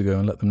 2 weeks ago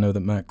and let them know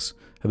that Max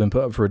had been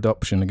put up for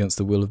adoption against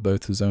the will of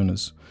both his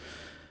owners.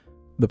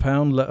 The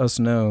pound let us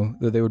know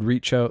that they would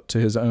reach out to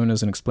his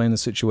owners and explain the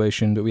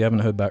situation, but we haven't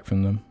heard back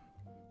from them.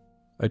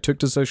 I took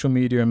to social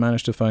media and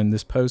managed to find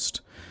this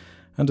post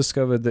and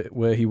discovered that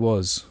where he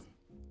was.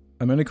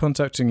 I'm only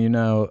contacting you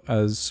now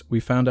as we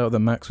found out that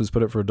Max was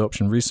put up for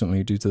adoption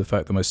recently due to the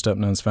fact that my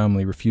stepnan's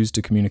family refused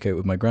to communicate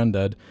with my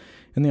granddad.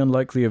 In the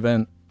unlikely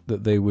event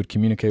that they would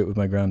communicate with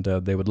my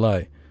granddad, they would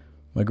lie.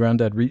 My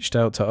granddad reached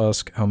out to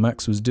ask how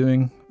Max was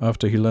doing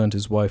after he learned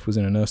his wife was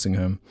in a nursing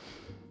home.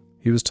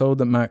 He was told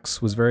that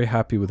Max was very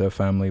happy with her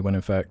family when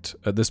in fact,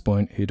 at this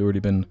point, he'd already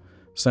been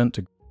sent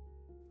to...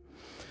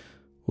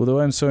 Although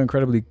I'm so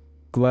incredibly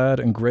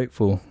glad and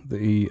grateful that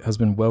he has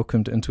been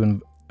welcomed into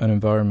an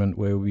environment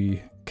where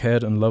we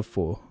cared and loved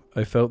for,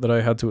 I felt that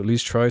I had to at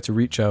least try to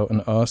reach out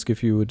and ask if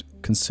he would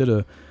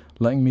consider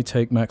letting me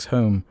take Max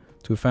home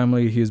to a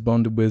family he is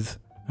bonded with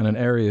and an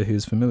area he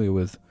is familiar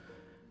with.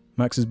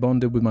 Max is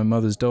bonded with my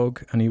mother's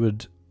dog and he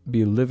would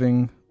be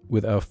living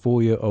with our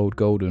 4-year-old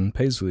Golden,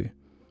 Paisley.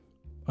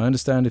 I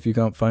understand if you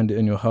can't find it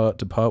in your heart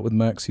to part with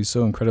Max, he's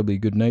so incredibly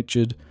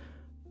good-natured,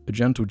 a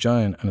gentle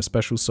giant and a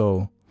special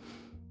soul.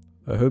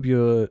 I hope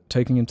you're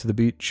taking him to the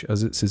beach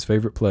as it's his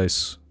favorite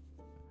place.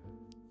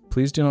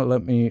 Please do not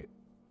let me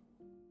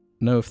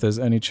know if there's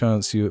any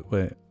chance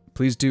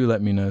please do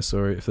let me know,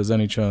 if there's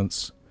any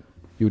chance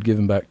you would give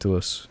him back to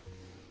us.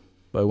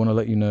 But I want to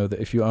let you know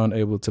that if you aren't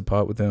able to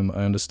part with him,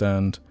 I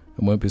understand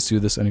and won't pursue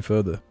this any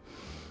further.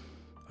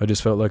 I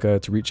just felt like I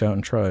had to reach out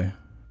and try.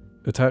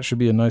 Attached should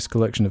be a nice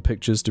collection of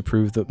pictures to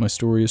prove that my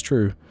story is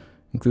true,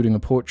 including a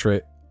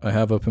portrait I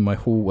have up in my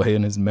hallway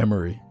in his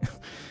memory.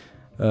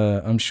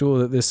 I'm sure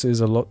that this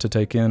is a lot to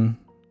take in,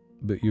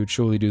 but you would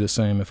surely do the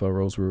same if our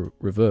roles were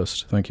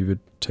reversed. Thank you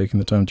for taking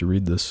the time to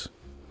read this.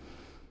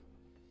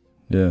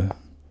 Yeah.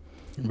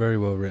 Very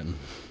well written.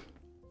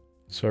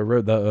 So I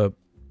wrote that up,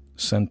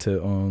 sent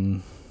it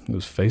on, it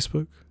was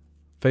Facebook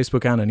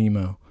and an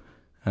email.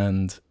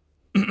 And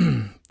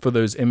for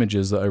those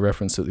images that I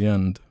referenced at the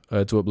end, I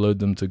had to upload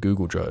them to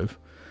Google Drive.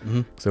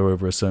 Mm-hmm. So they were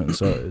over a certain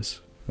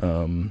size.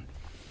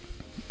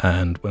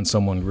 And when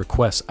someone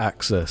requests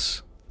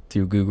access to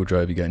your Google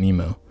Drive, you get an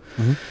email.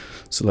 Mm-hmm.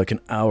 So like an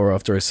hour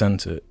after I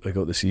sent it, I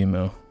got this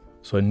email.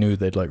 So I knew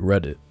they'd like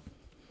read it.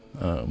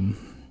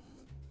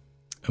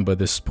 And by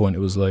this point, it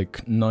was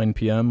like 9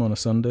 p.m. on a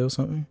Sunday or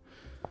something.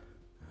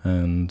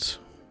 And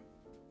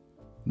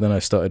then I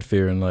started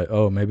fearing like,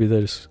 oh, maybe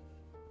there's...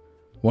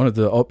 One of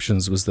the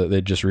options was that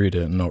they'd just read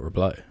it and not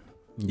reply.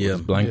 Yeah.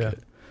 Just blank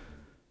it.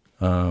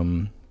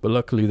 But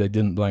luckily they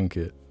didn't blank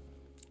it.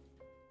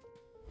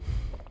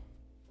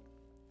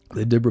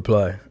 They did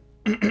reply.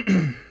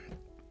 And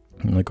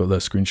I got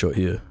that screenshot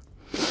here.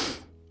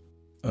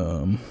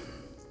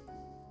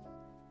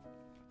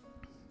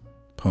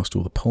 Past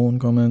all the porn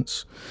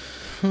comments.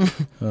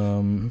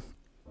 Hi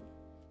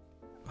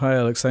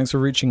Alex, thanks for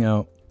reaching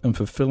out and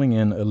for filling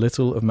in a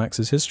little of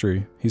Max's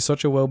history. He's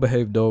such a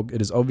well-behaved dog,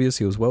 it is obvious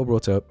he was well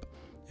brought up.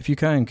 If you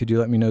can, could you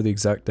let me know the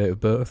exact date of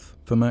birth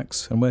for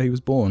Max and where he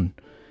was born?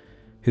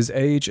 His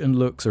age and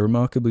looks are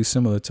remarkably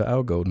similar to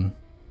our Golden.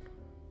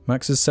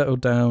 Max has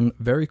settled down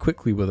very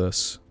quickly with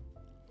us.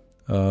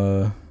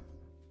 I'll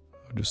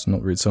just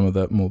not read some of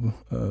that more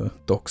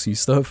doxy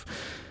stuff.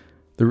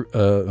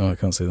 I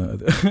can't say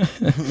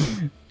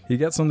that. He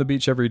gets on the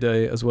beach every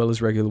day as well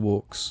as regular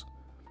walks.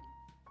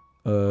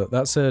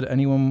 That said,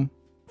 anyone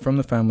from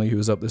the family who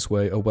is up this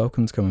way are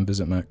welcome to come and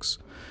visit Max.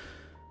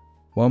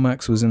 While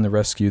Max was in the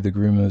rescue, the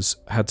groomers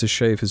had to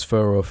shave his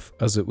fur off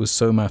as it was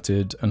so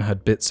matted and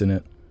had bits in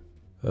it.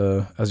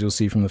 As you'll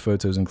see from the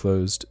photos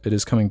enclosed, it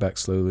is coming back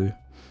slowly.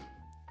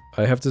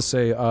 I have to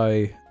say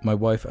my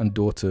wife and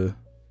daughter,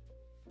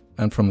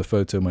 and from the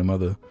photo my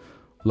mother,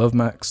 love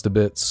Max to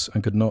bits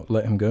and could not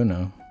let him go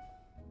now.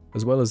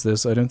 As well as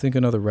this, I don't think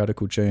another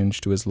radical change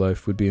to his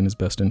life would be in his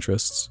best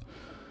interests.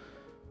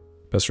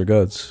 Best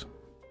regards.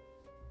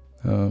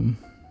 You want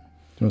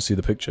to see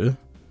the picture?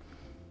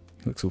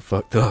 He looks all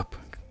fucked up.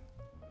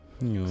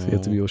 So he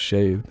had to be all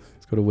shaved.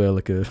 He's got to wear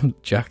like a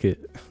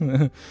jacket.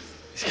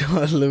 He's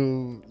got a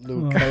little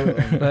coat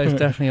on. That is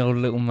definitely old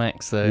little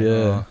Max though.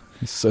 Yeah.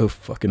 He's so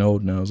fucking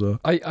old now as well.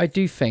 I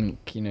do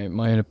think,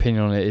 my own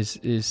opinion on it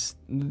is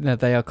that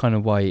they are kind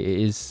of why it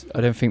is.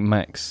 I don't think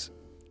Max,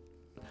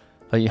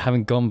 like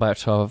having gone back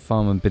to our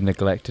farm and been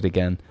neglected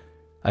again,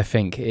 I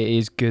think it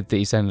is good that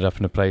he's ended up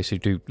in a place who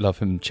do love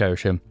him and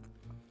cherish him.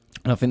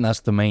 And I think that's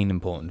the main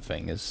important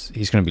thing, is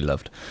he's going to be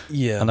loved.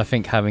 Yeah. And I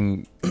think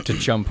having to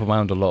jump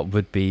around a lot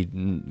would be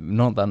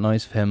not that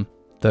nice for him,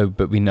 though,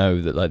 but we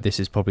know that like this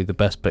is probably the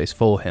best place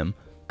for him,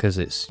 because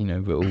it's,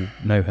 we all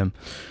know him.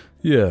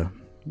 Yeah.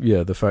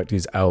 Yeah, the fact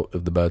he's out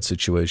of the bad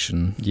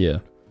situation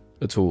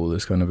at all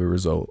is kind of a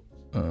result.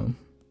 The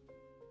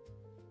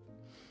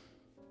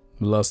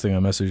last thing I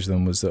messaged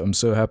them was that I'm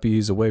so happy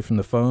he's away from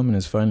the farm and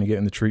is finally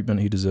getting the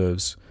treatment he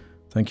deserves.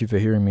 Thank you for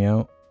hearing me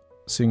out.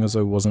 Seeing as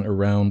I wasn't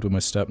around when my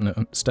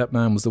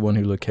stepman was the one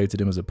who located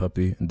him as a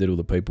puppy and did all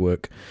the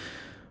paperwork,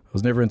 I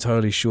was never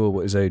entirely sure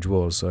what his age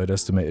was, so I'd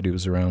estimated he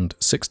was around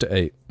 6 to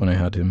 8 when I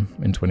had him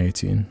in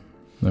 2018.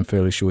 I'm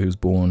fairly sure he was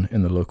born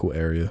in the local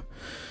area.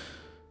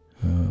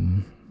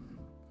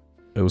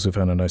 I also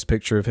found a nice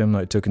picture of him that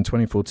I took in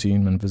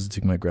 2014 when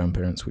visiting my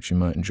grandparents, which you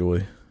might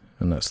enjoy.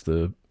 And that's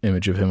the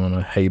image of him on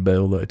a hay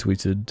bale that I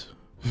tweeted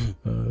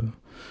on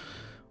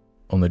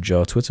the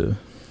JAR Twitter.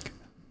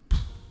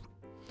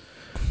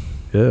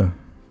 Yeah.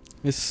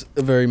 It's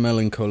a very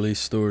melancholy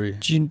story.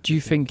 Do you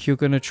think you're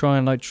going to try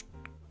and like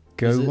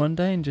go Is it- one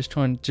day and just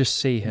try and just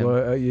see him?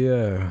 Well,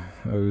 yeah.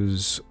 I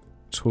was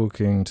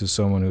talking to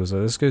someone who was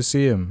like, let's go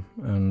see him.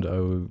 And I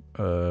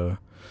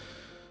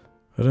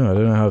don't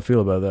know how I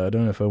feel about that. I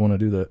don't know if I want to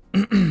do that.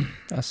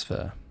 That's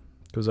fair.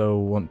 Because I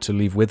want to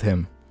leave with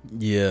him.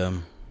 Yeah.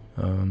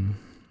 Yeah,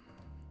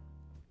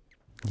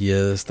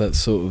 there's that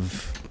sort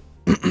of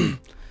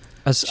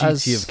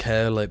duty of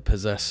care, like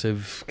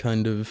possessive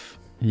kind of,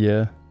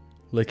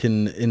 like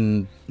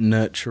in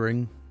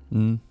nurturing.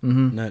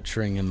 Mm-hmm.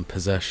 Nurturing and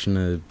possession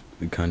are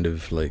kind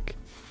of like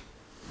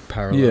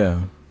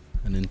parallel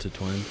and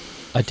intertwined.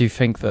 I do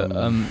think that,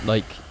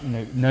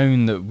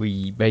 knowing that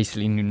we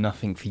basically knew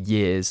nothing for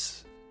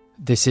years,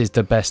 this is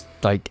the best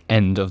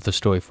end of the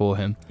story for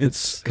him.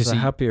 It's a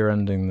happier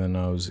ending than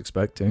I was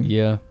expecting.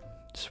 Yeah,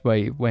 it's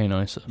way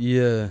nicer.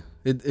 Yeah,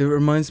 it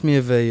reminds me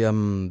of a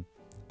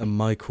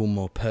Michael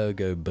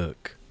Morpurgo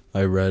book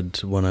I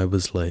read when I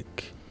was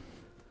like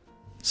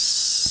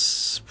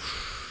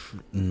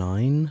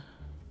 9,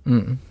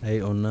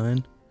 8 or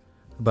 9,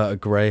 about a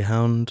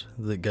greyhound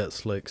that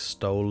gets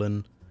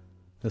stolen.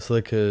 It's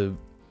like the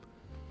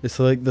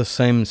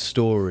same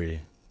story,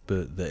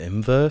 but the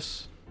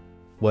inverse,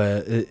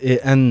 where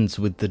it ends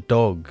with the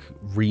dog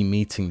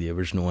re-meeting the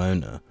original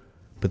owner,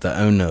 but the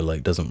owner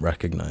doesn't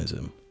recognize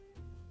him.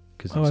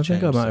 Oh, I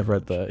think I might have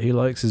read that. He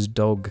likes his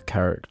dog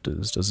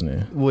characters, doesn't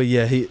he? Well,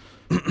 yeah,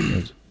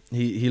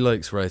 he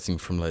likes writing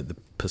from the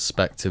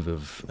perspective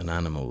of an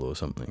animal or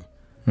something.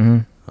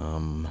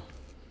 Mm-hmm.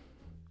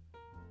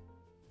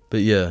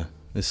 But yeah,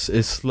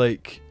 it's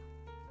like,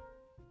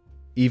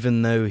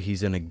 even though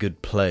he's in a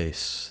good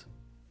place,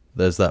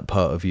 there's that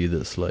part of you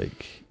that's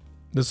like,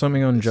 there's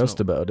something unjust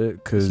about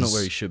it, because it's not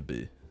where he should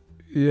be.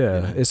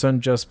 Yeah, it's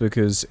unjust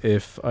because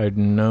if I'd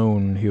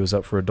known he was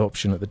up for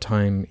adoption at the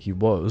time he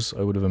was,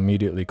 I would have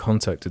immediately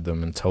contacted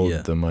them and told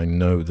them I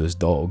know this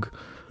dog,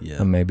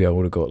 and maybe I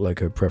would have got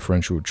a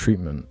preferential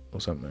treatment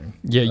or something.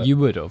 Yeah, you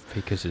would have,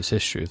 because it's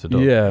history of the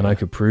dog. Yeah, and I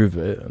could prove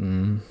it,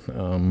 and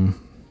I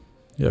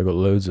got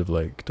loads of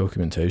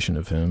documentation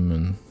of him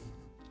and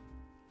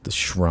the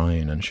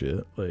shrine and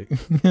shit.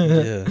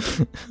 Yeah.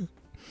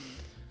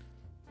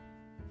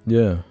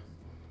 Yeah.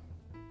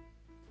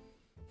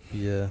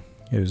 Yeah.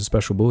 He was a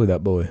special boy,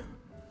 that boy.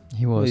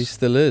 He was. Well, he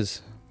still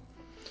is.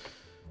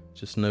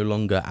 Just no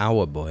longer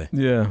our boy.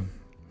 Yeah.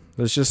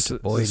 It's just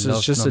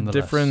a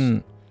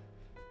different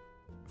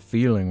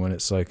feeling when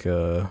it's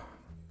when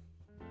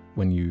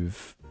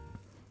you've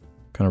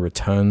kind of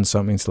returned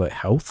something to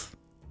health.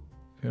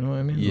 You know what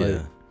I mean?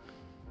 Yeah.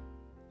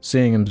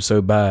 Seeing him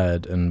so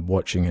bad and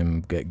watching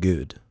him get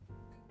good.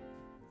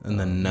 And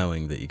then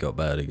knowing that he got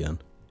bad again.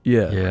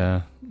 Yeah.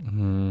 Yeah.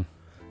 Mm.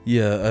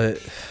 Yeah,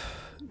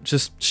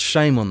 just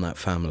shame on that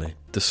family.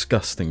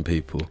 Disgusting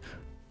people.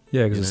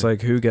 Yeah, because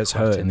it's who gets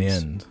hurt in the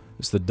end?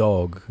 It's the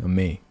dog and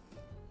me.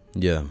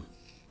 Yeah.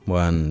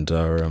 Well, and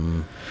our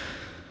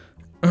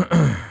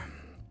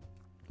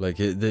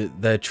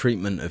their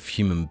treatment of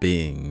human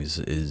beings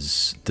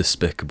is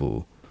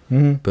despicable.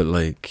 Mm-hmm. But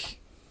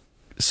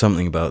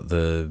something about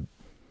the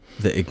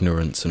the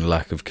ignorance and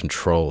lack of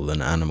control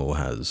an animal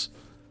has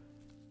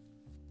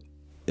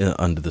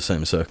under the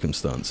same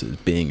circumstances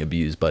being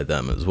abused by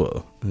them as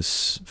well.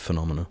 It's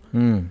phenomenal.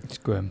 It's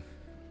grim.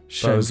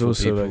 But I was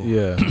also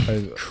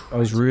I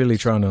was really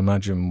trying to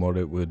imagine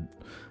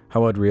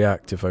how I'd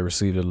react if I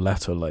received a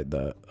letter like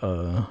that.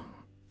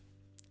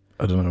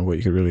 I don't know what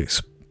you could really.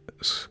 It's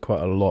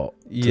quite a lot.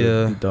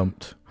 To be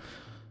dumped.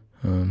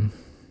 I don't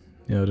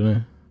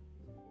know.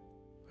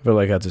 I feel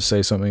like I had to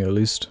say something at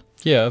least.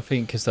 Yeah, I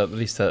think because at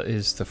least that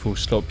is the full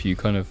stop you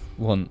kind of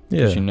want.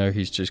 Because you know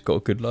he's just got a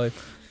good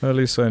life. At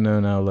least I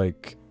know now,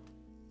 like,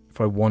 if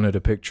I wanted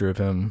a picture of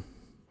him,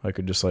 I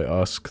could just, like,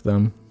 ask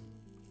them.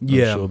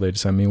 Yeah. I'm sure they'd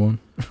send me one.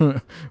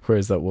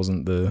 Whereas that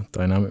wasn't the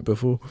dynamic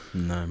before.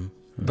 No.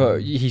 But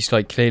he's,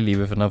 like, clearly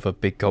with another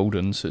big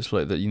golden, so it's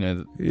like that, you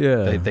know,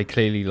 they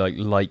clearly,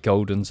 like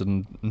goldens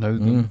and know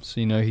them. So,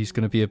 you know, he's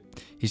going to be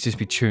he's just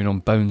be chewing on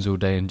bones all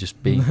day and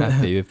just being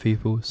happy with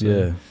people. So.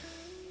 Yeah.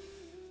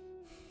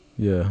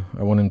 Yeah.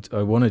 I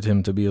wanted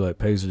him to be, like,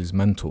 Paisley's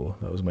mentor.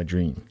 That was my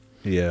dream.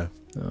 Yeah.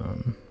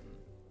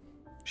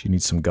 She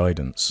needs some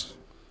guidance.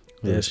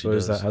 Yeah, I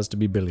suppose that has to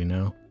be Billy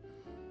now.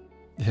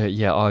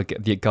 Yeah,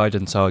 the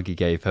guidance Argy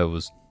gave her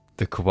was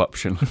the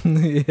corruption.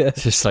 Yeah.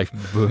 Just like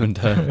ruined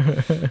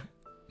her.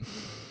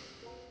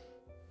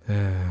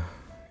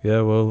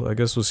 Yeah, well, I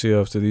guess we'll see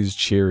after these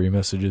cheery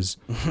messages.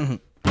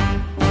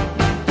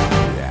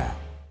 Yeah.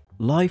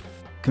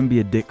 Life can be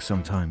a dick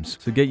sometimes,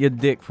 so get your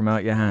dick from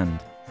out your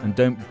hand. And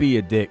don't be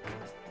a dick,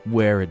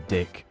 wear a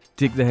dick.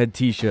 Dick the Head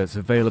t-shirts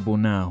available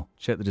now.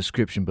 Check the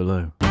description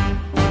below.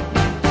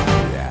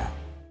 Yeah.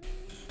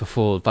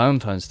 Before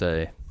Valentine's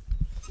Day.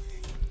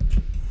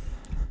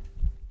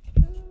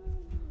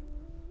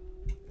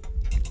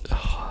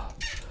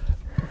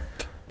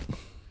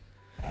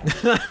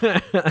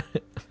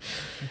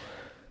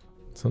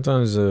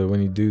 Sometimes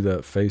when you do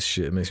that face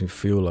shit, it makes me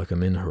feel like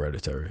I'm in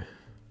Hereditary.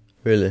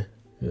 Really?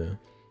 Yeah.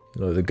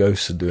 Like the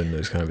ghosts are doing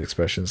those kind of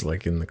expressions,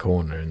 like in the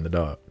corner in the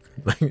dark.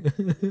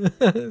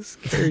 Like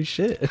scary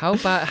shit. How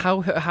bad?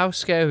 How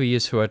scary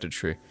is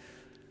Hereditary?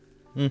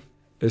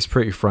 It's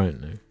pretty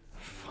frightening.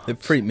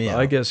 It freaked me out.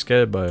 I get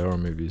scared by horror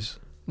movies.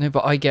 No,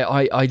 but I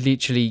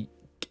literally,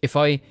 if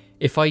I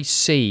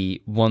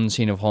see one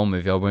scene of a horror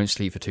movie, I won't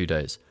sleep for 2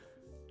 days.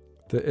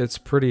 It's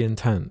pretty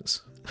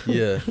intense.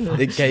 Yeah,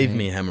 it gave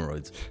me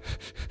hemorrhoids.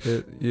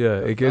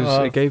 It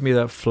gave me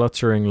that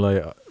fluttering,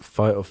 like,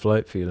 fight or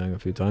flight feeling a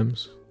few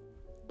times.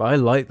 But I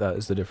like that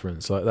as the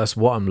difference. Like, that's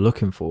what I'm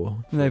looking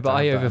for. No, but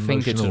I that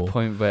overthink it to the emotional-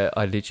 point where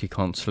I literally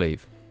can't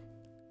sleep.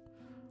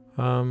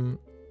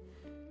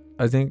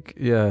 I think,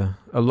 a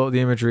lot of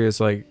the imagery is,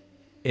 like,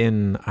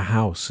 in a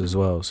house as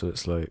well, so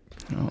it's like...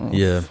 Oh,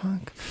 Yeah.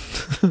 Fuck.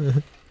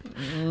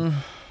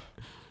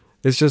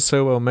 It's just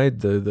so well made,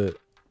 though, that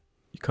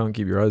you can't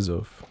keep your eyes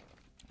off.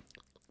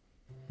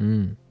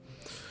 Well,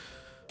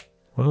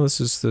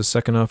 this is the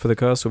second half of the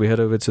cast, so we head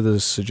over to the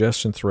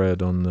suggestion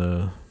thread on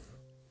the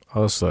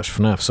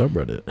r/FNAF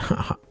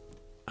subreddit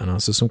and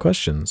answer some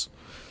questions.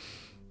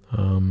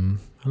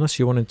 Unless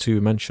you wanted to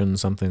mention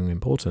something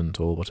important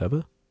or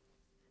whatever.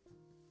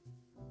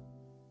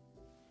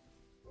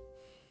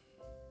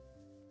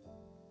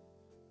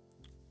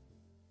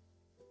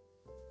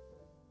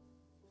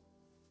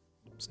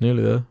 It's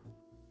nearly there.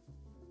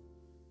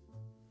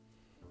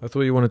 I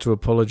thought you wanted to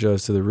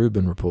apologise to the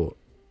Reuben report.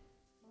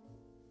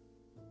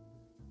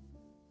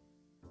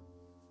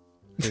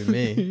 Who,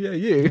 me? Yeah,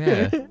 you.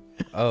 Yeah.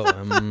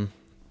 Oh,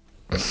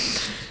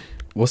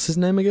 what's his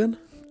name again?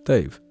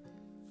 Dave.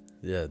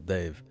 Yeah,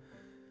 Dave.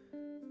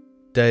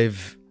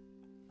 Dave,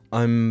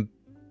 I'm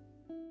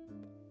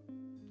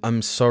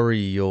sorry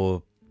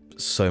you're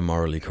so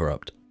morally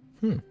corrupt.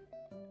 Is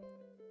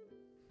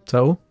that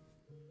all?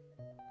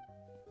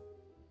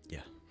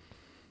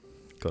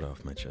 Got it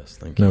off my chest,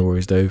 thank you. No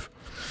worries, Dave.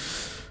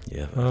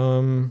 Yeah.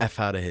 F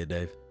out of here,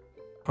 Dave.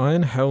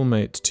 Iron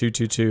Hellmate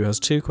 222 has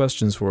 2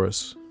 questions for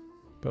us,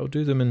 but I'll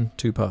do them in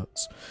 2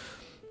 parts.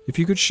 If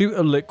you could shoot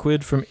a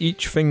liquid from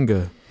each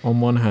finger on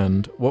one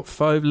hand, what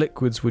 5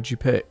 liquids would you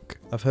pick?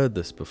 I've heard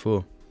this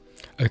before.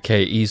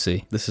 Okay,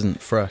 easy. This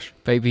isn't fresh.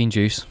 Baked bean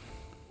juice.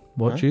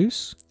 What Huh?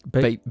 juice?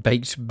 Baked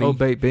bean. Oh,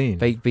 baked bean.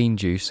 Baked bean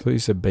juice. I thought you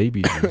said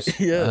baby juice.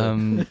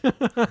 Yeah.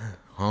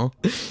 Huh?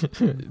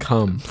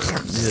 Cum.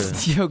 Yeah.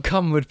 Yo,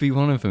 cum would be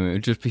one of them. It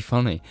would just be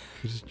funny.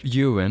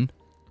 Urine.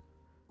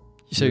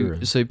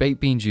 Urine. So baked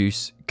bean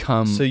juice,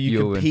 cum, So you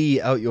urine. could pee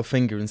out your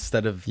finger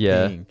instead of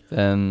Yeah. peeing.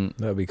 Then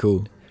That'd be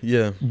cool.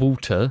 Yeah.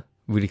 water.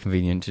 Really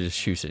convenient to just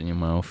shoot it in your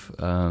mouth.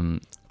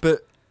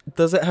 But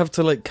does it have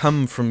to, like,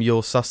 come from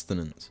your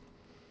sustenance?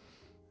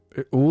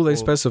 All they Or-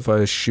 specify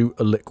is shoot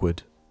a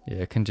liquid.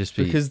 Yeah, it can just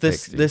be Because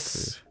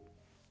this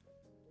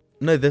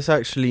No, this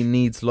actually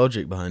needs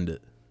logic behind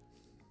it.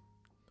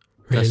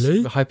 That's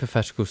a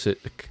hypothetical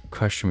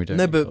question we don't.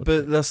 No, need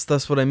but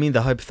that's what I mean.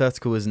 The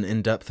hypothetical isn't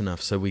in depth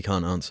enough, so we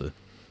can't answer.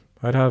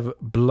 I'd have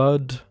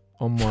blood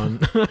on one.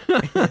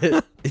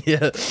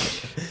 Yeah.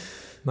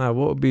 Now,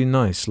 what would be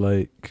nice?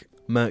 Like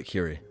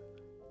Mercury.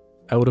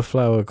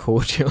 elderflower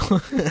cordial.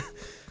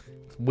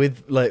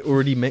 With like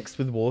already mixed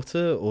with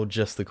water or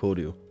just the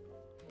cordial?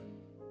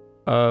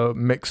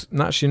 Mix.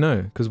 Actually,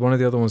 no, because one of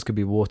the other ones could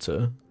be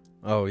water.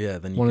 Oh yeah,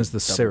 then you One can is the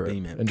double syrup.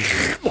 beam it. And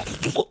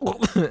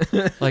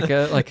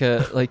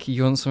like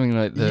you want something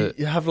like the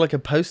you have like a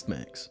post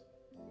mix,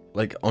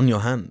 like on your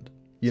hand.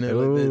 You know,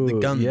 like the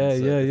Ooh, guns.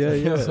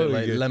 yeah. So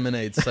like Good.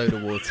 lemonade, soda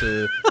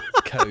water,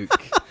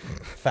 Coke,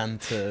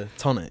 Fanta,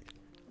 tonic.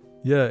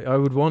 Yeah, I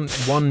would want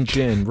one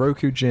gin,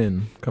 Roku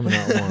gin coming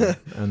out one,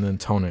 and then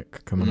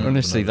tonic coming out.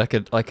 honestly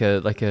another. like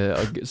a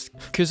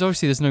because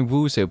obviously there's no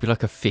rules here. It'll be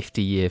like a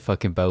 50-year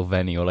fucking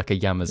Belveni or like a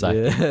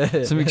Yamazaki.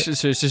 Yeah. Something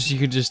so it's just you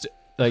could just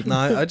like No,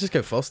 I just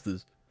go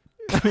Foster's.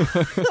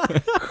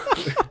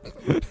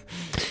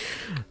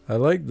 I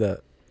like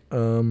that.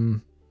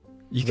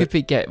 you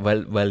could get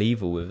well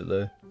evil with it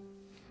though.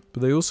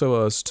 But they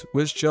also asked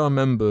which jar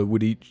member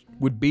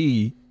would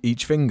be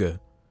each finger.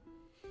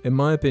 In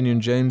my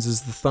opinion, James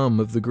is the thumb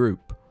of the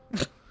group.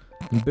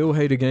 And Bill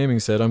Hader Gaming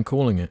said, I'm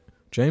calling it.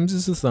 James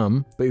is the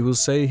thumb, but he will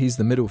say he's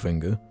the middle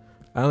finger.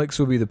 Alex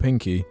will be the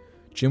pinky.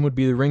 Jim would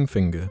be the ring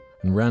finger.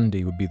 And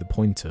Randy would be the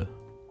pointer.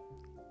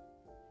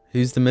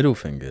 Who's the middle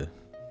finger?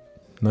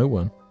 No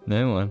one.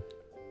 No one.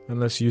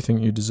 Unless you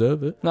think you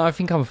deserve it. No, I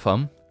think I'm a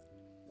thumb.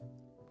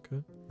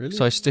 Really?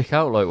 So I stick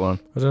out like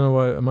one. I don't know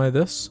why. Am I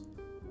this?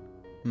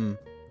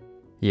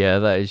 Yeah,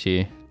 that is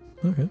you.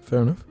 Okay,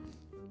 fair enough.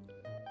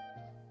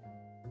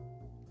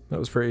 That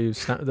was pretty.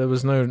 There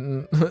was no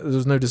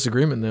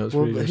disagreement there. It was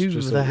Well, pretty who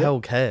just the like, hell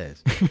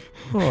cares?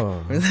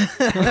 Oh,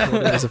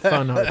 it was a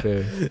fun hype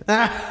here.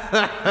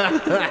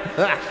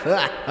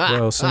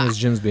 Well, some of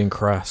Jim's being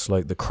crass,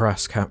 like the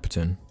crass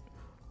captain.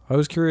 I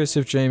was curious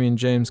if Jamie and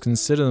James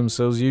consider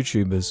themselves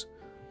YouTubers.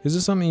 Is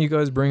it something you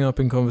guys bring up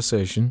in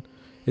conversation?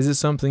 Is it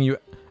something you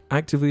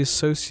actively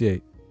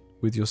associate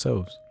with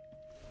yourselves?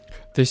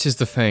 This is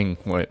the thing,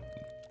 right?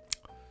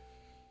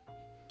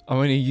 I'm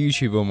only a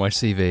YouTuber on my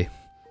CV.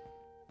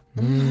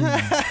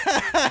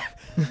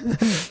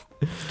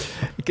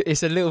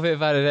 It's a little bit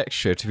of added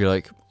extra to be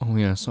like, oh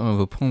yes, I have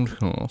a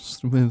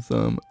podcast with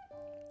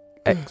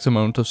X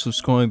amount of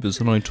subscribers,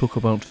 and I talk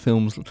about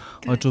films.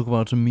 I talk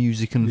about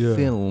music and Yeah.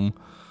 film.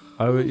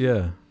 I would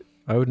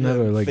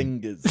never like.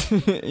 fingers.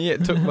 Yeah,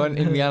 talk about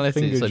in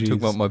reality. Finger It's like talk juice.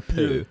 about my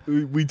poo.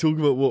 We talk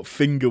about what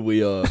finger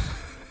we are.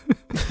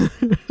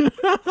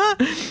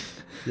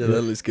 Yeah,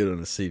 that looks good on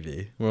a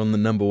CV. We're on the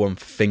 #1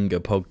 finger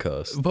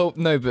podcast. Well,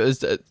 no,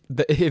 but it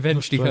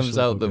eventually comes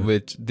out that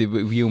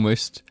we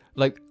almost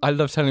like. I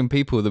love telling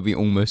people that we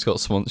almost got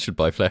sponsored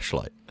by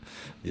Fleshlight.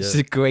 Yeah. It's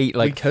a great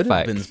we could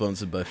fact. have been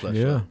sponsored by Fleshlight.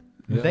 Yeah.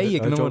 They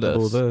ignored dropped the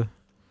ball us. there.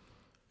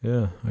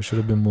 Yeah, I should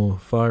have been more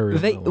fiery.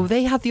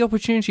 They had the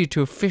opportunity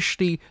to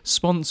officially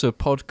sponsor a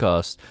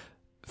podcast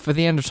for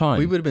the end of time.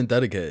 We would have been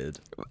dedicated.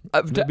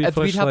 There'd be we'd have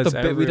flashlights the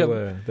we'd have,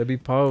 everywhere. There'd be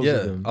piles of Yeah,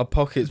 them. our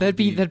pockets. There'd would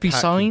be packed with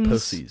signs.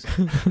 Pussies.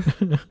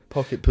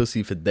 Pocket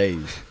pussy for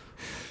days.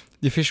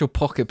 the official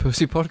Pocket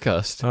Pussy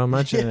podcast. I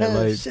imagine it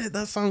like. shit,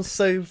 that sounds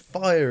so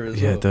fire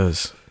as Yeah, well. it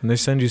does. And they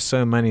send you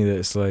so many that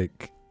it's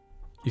like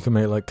you can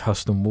make like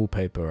custom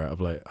wallpaper out of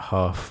like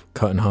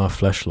cut in half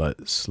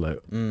flashlights, like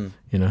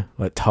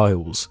like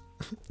tiles.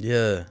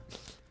 Yeah.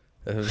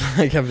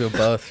 Like have your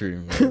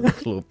bathroom on the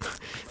floor.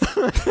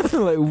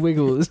 Like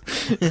wiggles.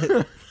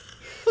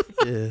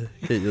 Yeah,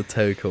 get your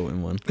toe caught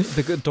in one.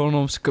 The good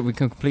doorknobs, we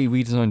can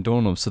completely redesign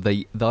doorknobs so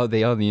they are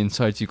the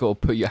insides. You've got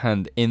to put your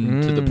hand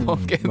into the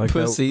pocket like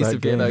pussies that to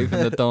be able to game. open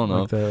the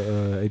doorknob. Like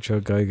that H.R.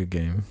 Geiger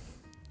game.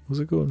 What's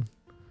it called?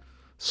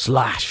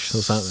 Slash or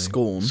something.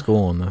 Scorn.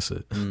 Scorn, that's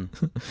it.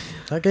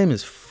 That game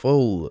is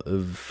full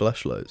of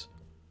flashlights.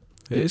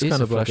 It is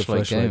kind of like a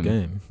flashlight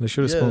game. They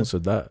should have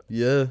sponsored that.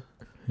 Yeah.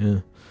 Yeah.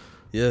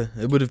 Yeah,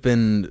 it would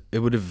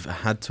have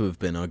had to have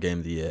been our game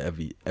of the year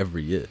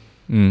every year.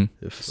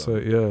 If So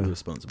we yeah. were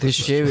sponsored by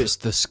This year it's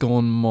the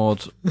Scorn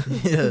mod.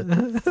 yeah,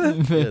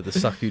 the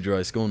Suck You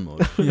Dry Scorn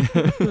mod.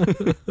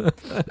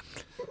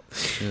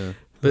 Yeah,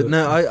 but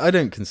no, I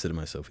don't consider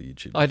myself a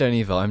YouTuber. I don't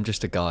either. I'm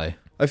just a guy.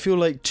 I feel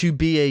like to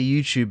be a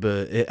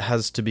YouTuber, it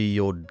has to be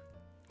your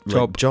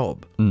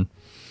job.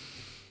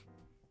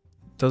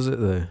 Does it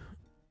though?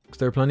 Because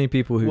there are plenty of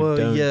people who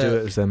don't do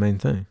it as their main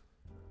thing.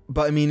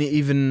 But I mean,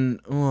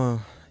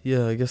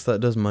 I guess that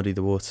does muddy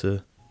the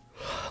water.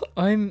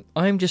 I'm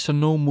just a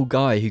normal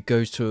guy who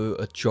goes to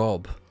a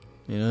job.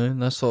 You know,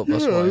 that's what I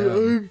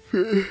am.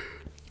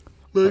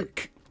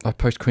 Like, I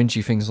post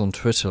cringy things on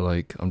Twitter.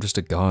 Like I'm just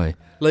a guy.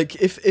 like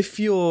if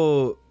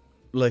you're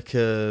like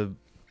a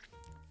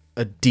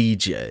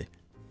DJ,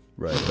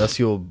 right? That's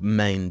your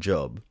main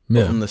job.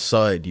 Yeah. But on the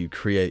side, you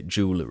create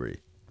jewellery.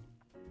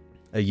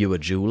 Are you a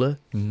jeweler?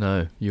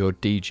 No, you're a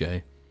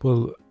DJ.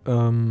 Well,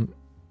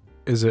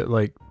 is it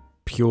like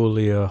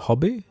purely a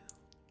hobby?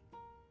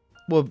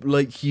 Well,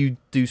 like you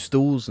do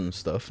stalls and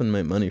stuff and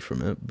make money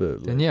from it, but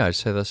like, Then yeah, I'd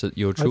say that's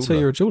your jeweler. I'd say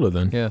you're a jeweler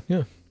then. Yeah.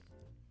 Yeah.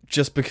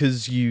 just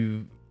because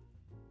you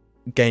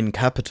gain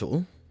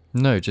capital.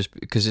 No, just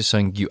because it's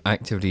something you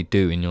actively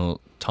do in your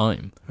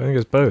time. I think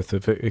it's both.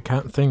 If it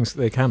can't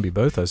they can be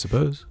both, I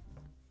suppose.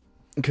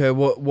 Okay,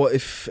 what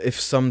if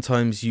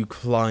sometimes you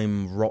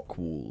climb rock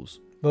walls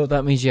Well,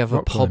 that means you have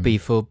Rock a hobby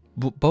for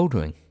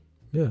bouldering.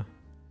 Yeah.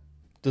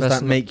 Does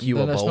that make you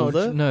a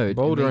boulder? No, it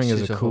Bouldering makes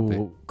is it a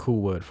hobby. cool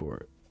word for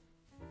it.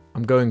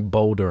 I'm going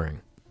bouldering.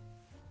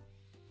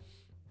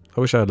 I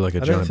wish I had like a I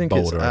don't giant think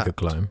it's boulder I could apt.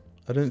 climb.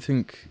 I don't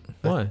think.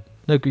 Why?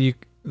 No,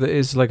 there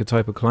is like a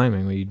type of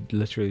climbing where you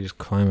literally just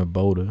climb a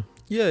boulder.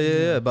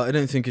 Yeah, but I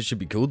don't think it should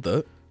be called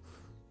that.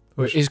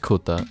 Well, it is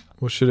called that.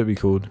 What should it be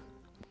called?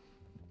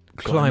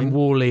 Climbing? Climb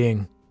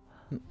wallying.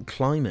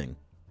 Climbing.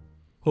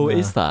 Oh, Nah.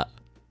 is that?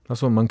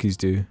 That's what monkeys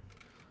do.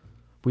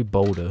 We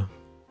boulder.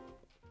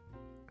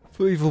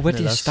 We've already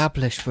No, that's-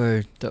 established,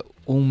 bro, that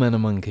all men are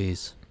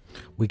monkeys.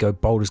 We go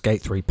Baldur's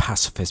Gate 3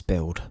 pacifist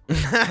build.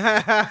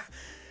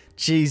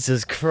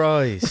 Jesus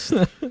Christ.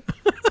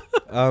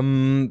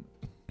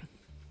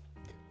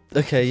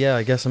 Okay, yeah,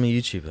 I guess I'm a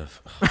YouTuber.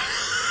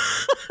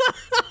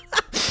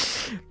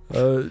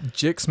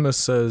 Jixma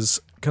says,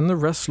 "Can the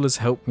wrestlers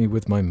help me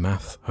with my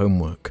math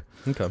homework?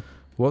 Okay.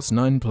 What's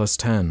 9 plus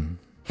 10?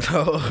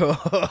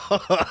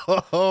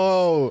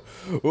 Oh.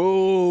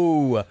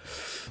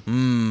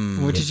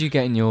 What did you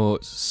get in your...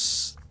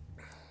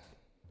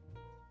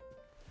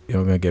 You're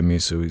not gonna get me,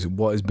 so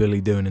what is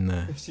Billy doing in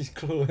there? She's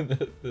clawing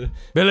the...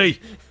 Billy!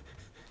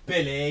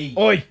 Billy.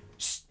 Oi!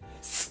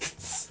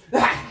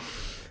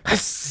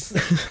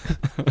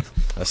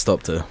 I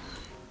stopped her.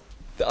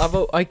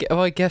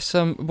 I guess,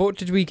 what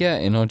did we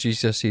get in our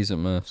GCSEs at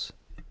maths?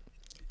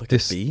 Like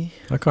This- a B,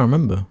 I can't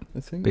remember. I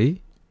think.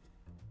 B?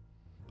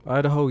 I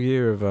had a whole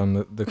year of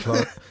the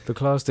class. The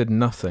class did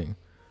nothing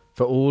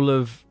for all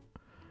of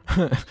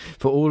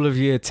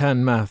year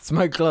 10 maths.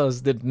 My class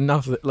did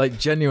nothing, like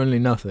genuinely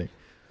nothing.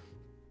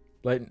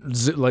 Like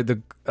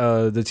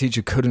the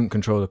teacher couldn't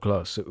control the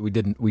class. So we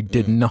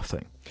did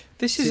nothing.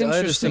 This is See, I had a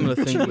interesting. similar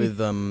thing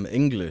with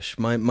English.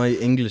 My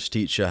English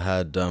teacher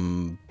had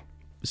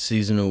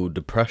seasonal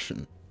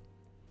depression.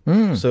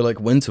 So like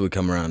winter would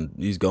come around,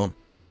 he's gone.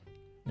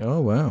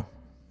 Oh wow.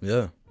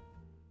 Yeah.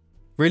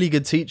 Really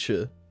good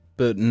teacher,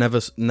 but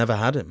never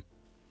had him.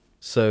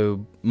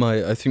 So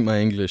I think my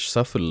English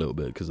suffered a little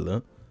bit because of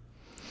that.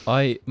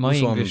 My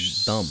Also, I'm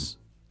English... dumb.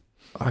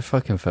 I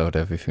fucking failed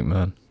everything,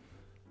 man.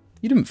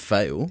 You didn't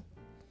fail.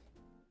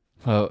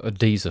 Well, a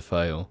D's a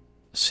fail.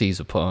 A C's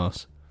a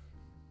pass.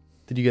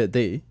 Did you get a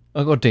D?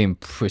 I got a D in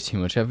pretty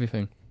much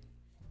everything.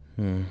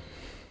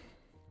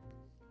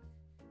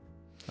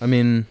 I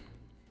mean,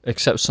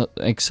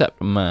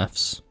 Except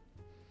maths.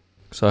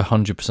 So I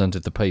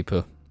 100%ed the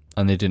paper,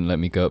 and they didn't let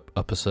me go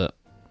up a set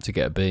to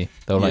get a B.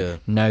 They were Yeah.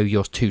 like, "No,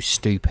 you're too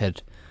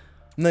stupid."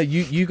 no,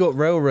 you got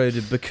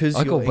railroaded because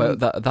I got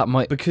that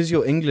might. because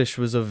your English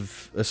was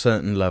of a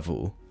certain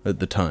level at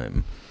the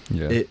time.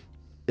 Yeah.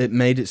 It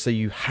made it so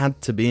you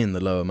had to be in the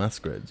lower maths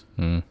grades.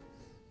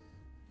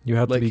 You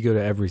had Like- to be good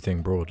at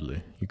everything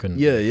broadly. You couldn't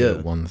Yeah, be yeah. good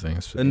at one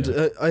thing. So, And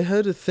yeah. I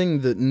heard a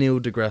thing that Neil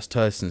deGrasse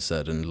Tyson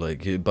said, and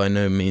like by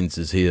no means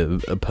is he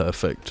a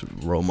perfect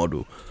role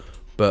model,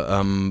 but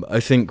I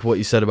think what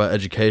you said about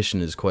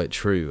education is quite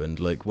true. And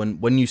like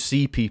when you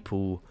see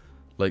people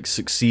like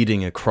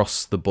succeeding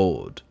across the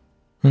board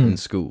in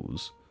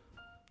schools,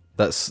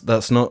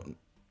 that's not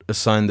a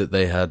sign that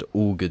they had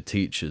all good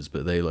teachers,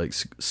 but they like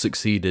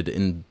succeeded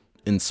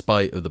in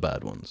spite of the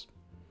bad ones.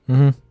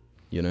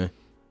 You know,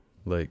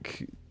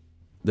 like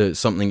there's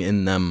something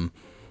in them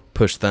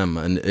pushed them,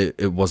 and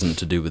it wasn't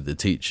to do with the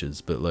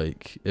teachers, but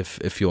like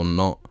if you're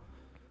not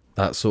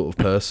that sort of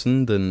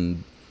person,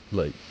 then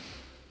like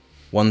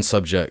one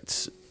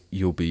subject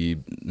you'll be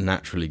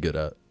naturally good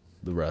at,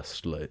 the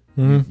rest like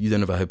you don't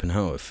have a hope in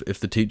hell if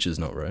the teacher's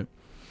not right.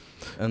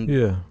 And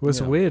Yeah, well, it's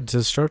Yeah. weird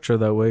to structure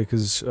that way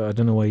because I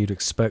don't know why you'd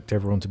expect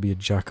everyone to be a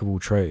jack of all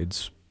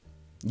trades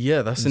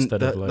yeah, that's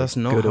instead of like that's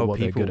not good how at what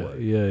they're people good work.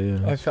 at.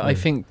 Yeah. I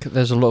think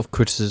there's a lot of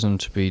criticism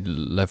to be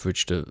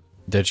leveraged at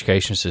the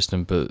education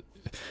system, but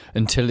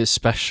until it's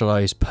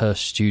specialised per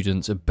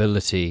student's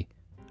ability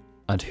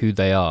and who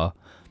they are,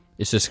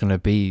 it's just going to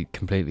be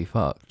completely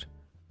fucked.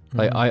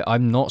 Like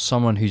I'm not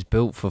someone who's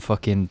built for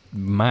fucking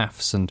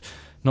maths and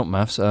not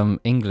maths,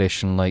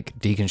 English and like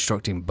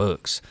deconstructing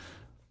books.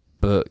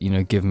 But, you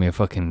know, give me a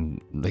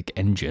fucking like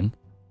engine.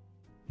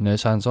 You know,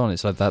 it's hands on.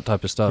 It's like that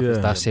type of stuff. Yeah.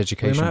 That's the The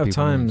education amount of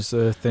people need. times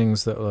there are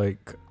things that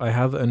like I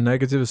have a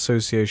negative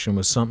association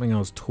with something I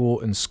was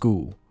taught in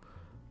school,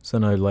 so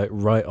then I like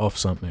write off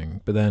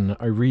something, but then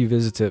I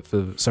revisit it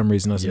for some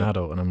reason as an Yeah.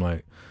 adult, and I'm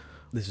like,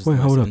 This is Wait,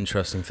 the hold most up.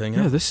 interesting thing.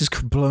 yeah, this is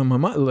blowing my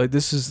mind. Like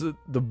this is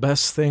the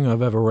best thing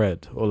I've ever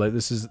read, or like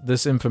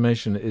this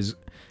information is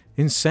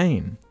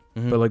insane.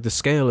 Mhm. But like the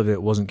scale of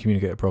it wasn't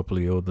communicated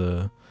properly, or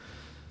the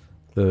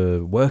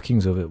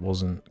workings of it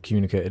wasn't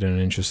communicated in an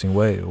interesting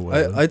way, or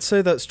whatever. I'd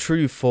say that's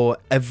true for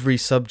every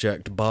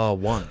subject bar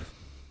one.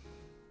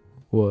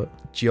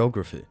 What?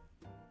 Geography.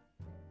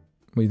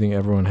 You think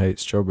everyone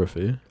hates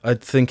geography?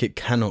 I'd think it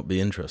cannot be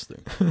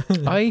interesting.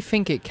 I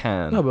think it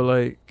can. No, but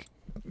like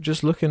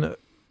just looking at.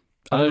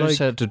 I don't like-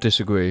 said to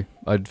disagree.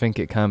 I think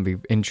it can be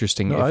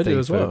interesting No, if I they do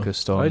as well.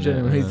 focused on I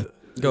genuinely.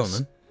 Go on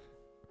then.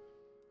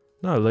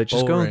 No, like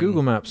just go on Boring.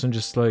 Google Maps and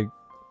just like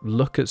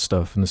look at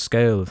stuff and the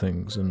scale of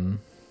things, and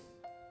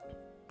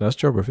that's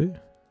geography.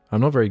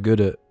 I'm not very good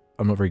at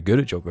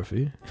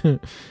geography.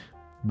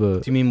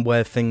 But Do you mean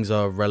where things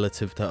are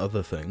relative to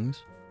other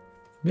things?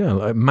 yeah,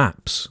 like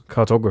maps,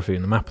 cartography,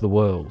 and the map of the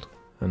world.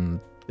 And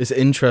It's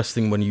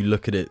interesting when you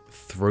look at it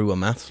through a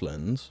maths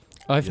lens.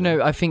 I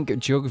think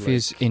geography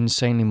is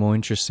insanely more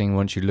interesting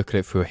once you look at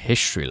it through a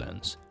history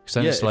lens. Because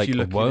then it's like, if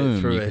you look at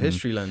it through a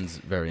history lens,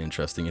 very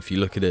interesting. If you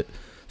look at it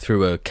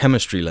through a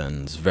chemistry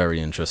lens, very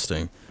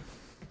interesting.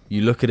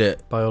 You look at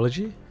it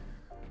biology?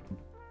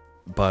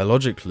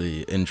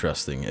 biologically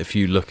interesting. If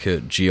you look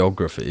at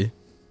geography,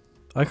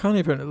 I can't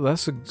even.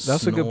 That's a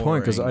good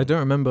point, because I Snoring. don't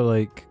remember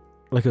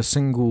like a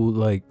single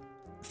like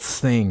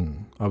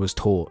thing I was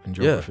taught in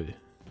geography.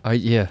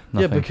 yeah,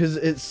 nothing.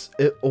 because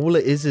all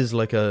it is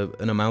like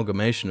an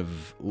amalgamation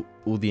of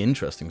all the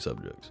interesting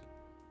subjects,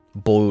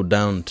 boiled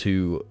down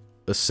to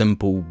a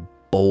simple,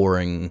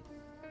 boring,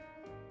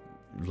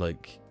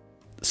 like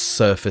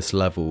surface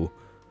level.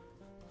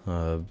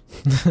 Okay,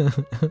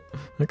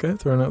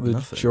 throwing out the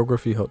Nothing.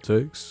 geography hot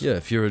takes. Yeah,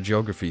 if you're a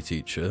geography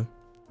teacher,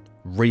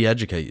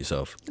 re-educate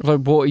yourself. Like,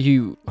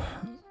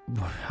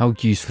 how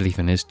useful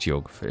even is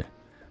geography?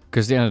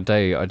 Because at the end of the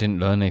day, I didn't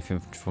learn anything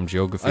from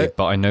geography,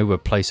 but I know where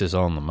places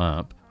are on the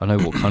map. I know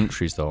what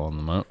countries there are on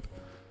the map.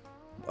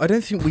 I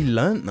don't think we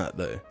learnt that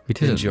though. We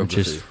didn't, in which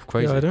geography. is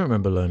crazy. Yeah, I don't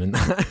remember learning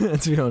that,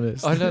 to be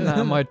honest. I learned that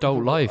in my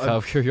adult life out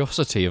of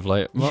curiosity of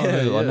like,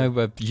 well, I know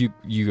where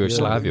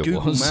Yugoslavia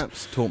Google was.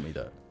 Maps taught me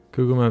that.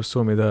 Google Maps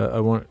taught me that.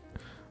 I've been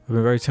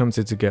very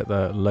tempted to get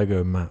that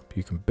Lego map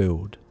you can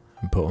build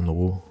and put on the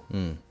wall.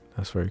 Mm.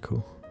 That's very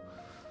cool.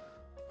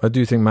 I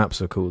do think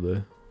maps are cool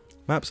though.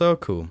 Maps are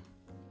cool.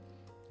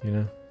 You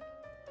know?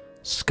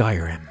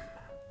 Skyrim.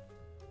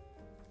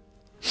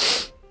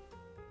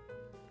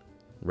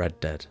 Red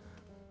Dead.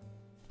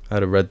 I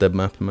had a Red Dead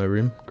map in my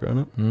room growing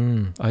up.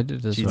 I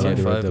did as GTA well. Red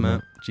 5 Dead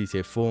map,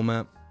 GTA 4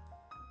 map.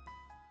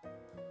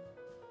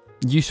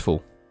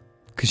 Useful.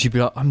 Because you'd be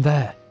like, I'm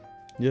there.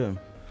 Yeah.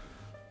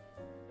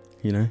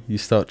 You know, you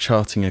start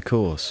charting a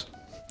course.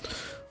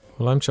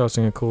 Well, I'm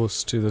charting a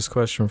course to this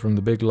question from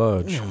the Big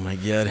Large. Oh my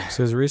god. It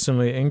says,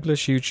 recently,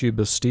 English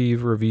YouTuber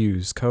Steve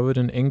Reviews covered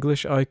an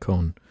English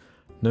icon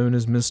known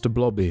as Mr.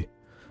 Blobby.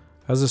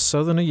 As a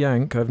southerner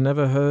Yank, I've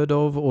never heard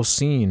of or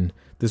seen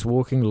this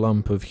walking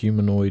lump of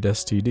humanoid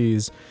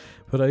STDs,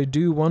 but I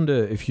do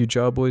wonder if you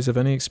jar boys have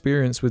any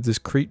experience with this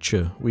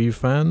creature. Were you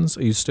fans?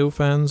 Are you still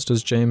fans?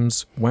 Does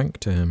James wank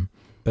to him?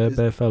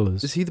 Bear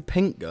fellas. Is he the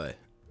pink guy?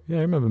 Yeah,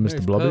 I remember No, Mr.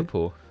 it's Blobby.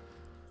 purple.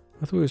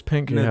 I thought it was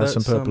pink and No, he has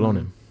some that's, purple on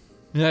him.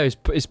 No,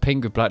 it's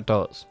pink with black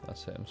dots.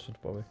 That's it. I'm sort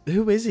of Bobby.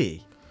 Who is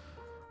he?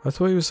 I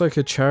thought he was like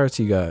a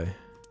charity guy.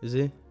 Is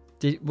he?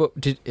 Did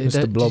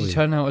Mr. Blobby. he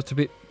turn out to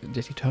be?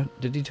 Did he turn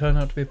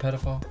out to be a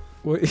pedophile?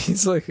 Well,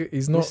 he's not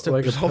Mr.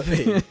 like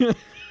Blobby.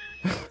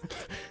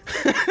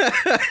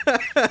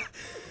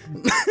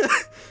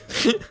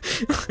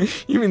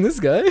 You mean this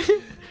guy?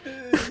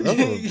 Oh,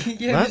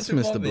 that's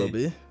Mr.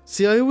 Blobby.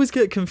 See, I always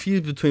get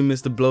confused between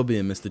Mr. Blobby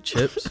and Mr.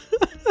 Chips.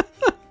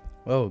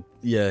 Oh,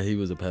 yeah, he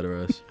was a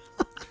pederast.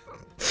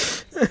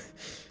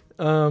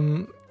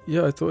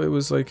 Yeah, I thought it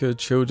was like a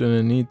children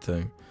in need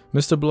thing.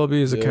 Mr.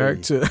 Blobby is a Yeah.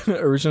 character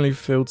originally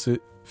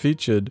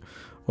featured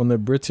on the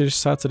British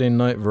Saturday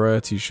night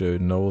variety show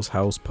Noel's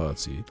House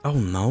Party. Oh,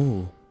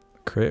 no.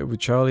 Created with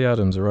Charlie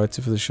Adams, a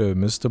writer for the show,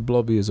 Mr.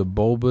 Blobby is a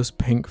bulbous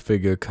pink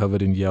figure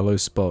covered in yellow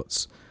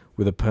spots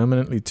with a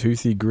permanently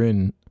toothy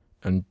grin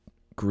and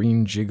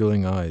green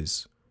jiggling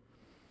eyes.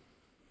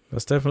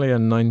 That's definitely a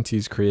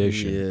 90s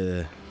creation.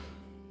 Yeah.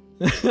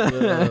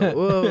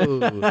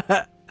 Whoa.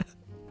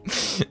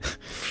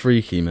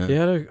 Freaky, man.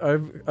 Yeah,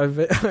 I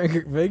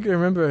vaguely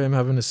remember him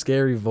having a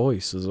scary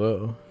voice as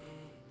well.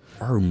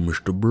 Oh,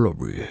 Mr.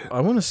 Blobby.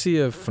 I want to see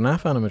a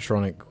FNAF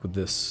animatronic with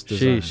this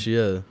design. Sheesh,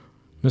 yeah.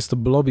 Mr.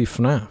 Blobby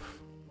FNAF.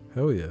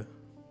 Hell yeah.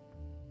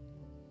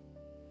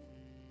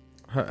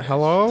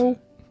 Hello?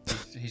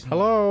 He's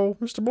Hello,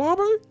 Mr.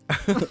 Blobby?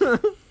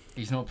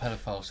 He's not a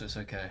pedophile, so it's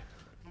okay.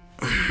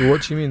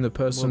 What do you mean, the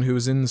person who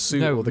was in the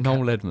suit No, or the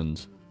Noel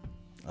Edmonds.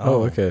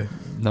 Oh, okay.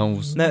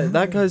 Noel's. No,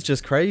 that guy's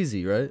just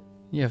crazy, right?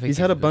 Yeah, I think He's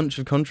had a bunch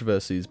of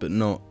controversies, but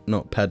not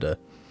peda.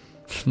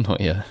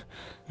 Not yet.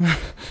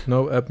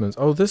 Noel Edmonds.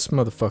 Oh, this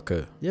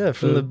motherfucker. Yeah,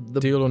 from the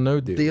Deal or No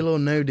Deal. Deal or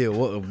No Deal.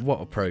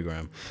 What a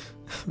program.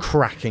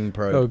 Cracking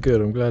program. Oh,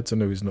 good. I'm glad to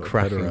know he's not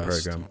Cracking a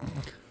pederast. program.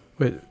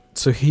 Wait,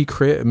 so he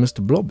created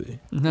Mr. Blobby?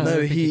 No,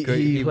 I think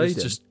he was played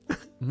him. just.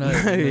 No,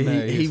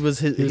 he was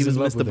he was in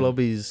love Mr. with him.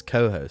 Blobby's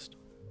co-host.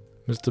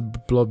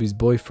 Mr. Blobby's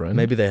boyfriend?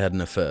 Maybe they had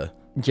an affair.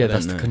 Yeah, I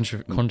that's don't the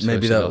know. controversy.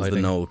 Maybe that was the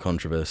hiding. Noel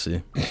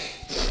controversy.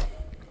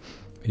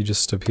 He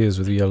just appears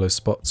with yellow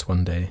spots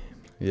one day.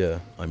 Yeah,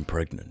 I'm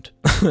pregnant.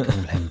 Call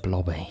him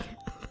Blobby.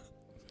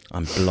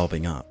 I'm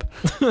blobbing up.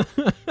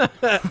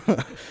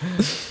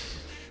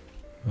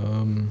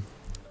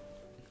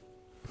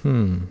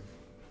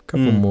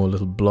 Couple more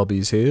little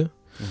blobbies here.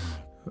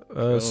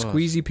 God.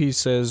 Squeezy P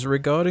says,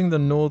 regarding the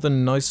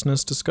northern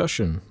niceness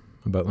discussion,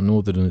 about the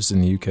northerners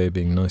in the UK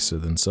being nicer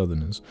than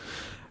southerners,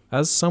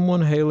 as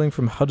someone hailing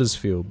from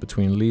Huddersfield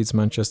between Leeds,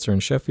 Manchester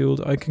and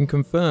Sheffield, I can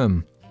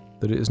confirm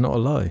that it is not a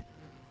lie.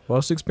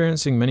 Whilst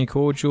experiencing many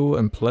cordial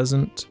and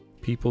pleasant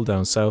people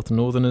down south,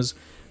 northerners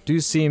do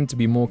seem to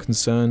be more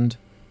concerned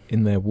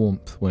in their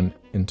warmth when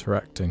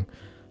interacting.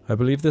 I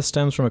believe this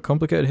stems from a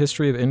complicated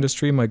history of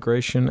industry,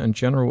 migration, and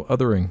general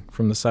othering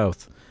from the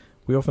south.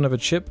 We often have a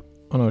chip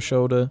on our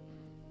shoulder,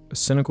 a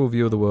cynical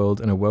view of the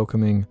world, and a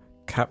welcoming,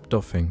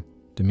 cap-doffing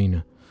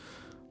demeanour.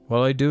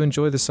 While I do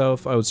enjoy the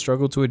South, I would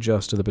struggle to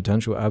adjust to the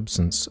potential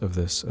absence of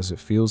this, as it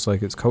feels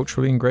like it's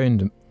culturally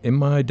ingrained in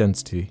my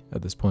identity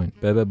at this point.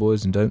 Bear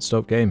boys and don't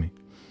stop gaming.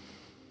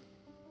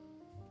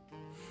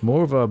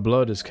 More of our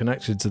blood is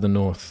connected to the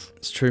North.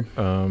 It's true.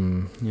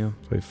 Yeah.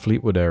 Like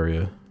Fleetwood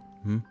area.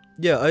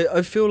 Yeah,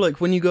 I feel like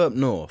when you go up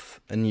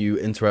north and you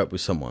interact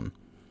with someone,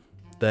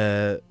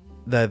 they're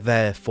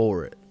there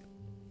for it,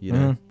 you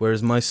know?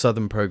 Whereas my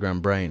southern program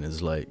brain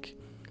is like,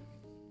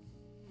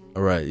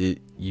 all right,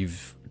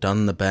 you've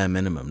done the bare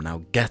minimum,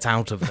 now get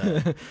out of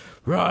there.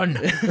 Run!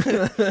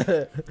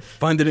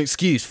 Find an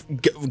excuse.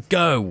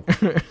 Go!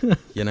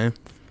 You know?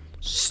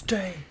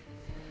 Stay.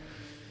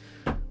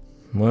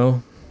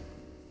 Well,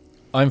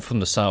 I'm from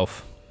the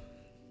south.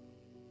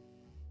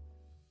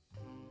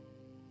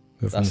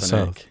 you're from the That's an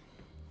South. ick.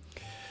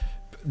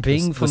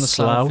 Being The from the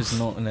south Slough? is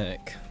not an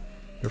ick.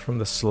 You're from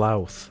the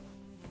Slough.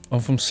 I'm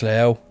from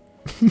Slough.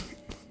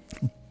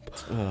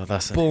 Oh,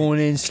 that's an Born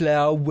in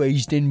Slough,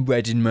 raised in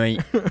Reading,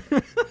 mate.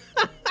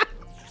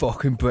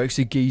 Fucking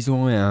Brexit geezer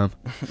I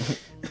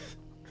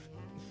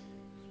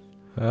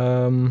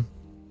am.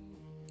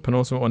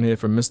 Penultimate one here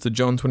from Mr.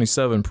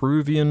 John27,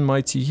 Peruvian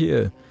Mighty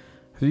here.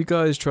 Have you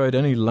guys tried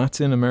any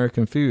Latin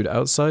American food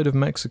outside of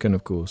Mexican,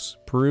 of course?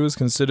 Peru is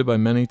considered by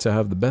many to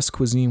have the best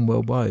cuisine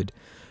worldwide,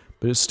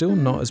 but it's still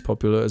not as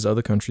popular as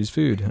other countries'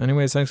 food.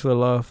 Anyways, thanks for the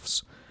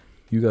laughs.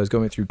 You guys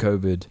got me through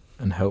COVID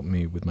and helped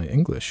me with my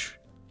English.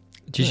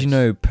 Did you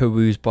know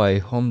Peru's by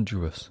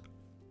Honduras?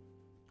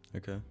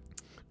 Okay.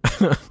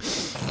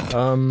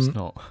 It's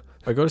not.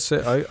 I gotta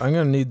say, I'm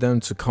gonna need them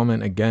to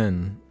comment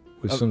again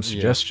with some yeah.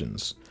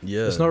 suggestions.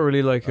 Yeah. It's not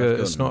really like I've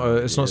it's got not no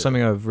it's not idea.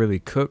 something I've really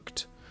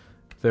cooked.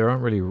 There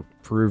aren't really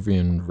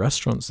Peruvian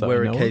restaurants that Where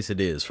I are know of.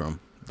 quesadillas from?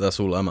 That's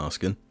all I'm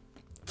asking.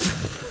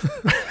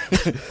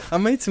 I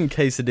made some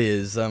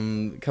quesadillas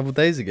a couple of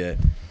days ago.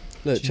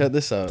 Look, check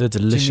this out. They're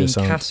delicious,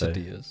 Do you mean aren't they?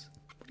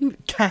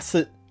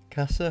 quesadillas?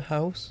 Casa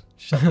house?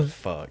 Shut the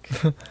fuck.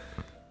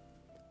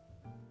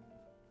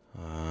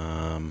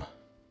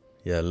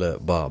 Yeah,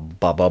 look,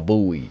 baba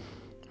booey.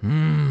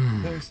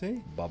 Let me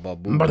see. Baba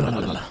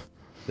booey.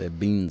 They're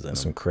beans in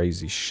That's them. some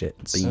crazy shit.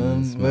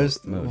 Beans.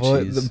 Where's milk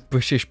cheese. the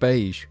British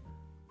beige?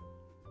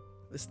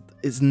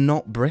 It's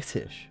not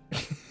British.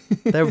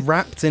 They're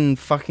wrapped in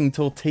fucking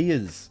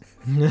tortillas.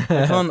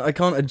 I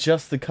can't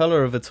adjust the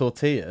colour of a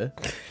tortilla.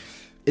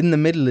 In the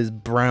middle is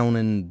brown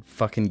and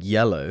fucking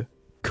yellow.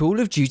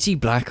 Call of Duty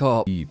Black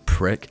Ops. You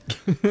prick.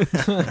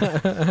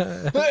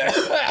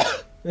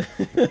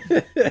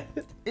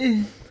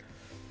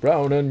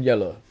 Brown and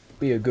yellow.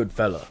 Be a good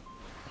fella.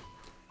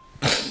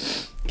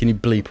 Can you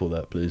bleep all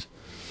that, please?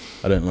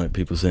 I don't like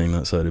people saying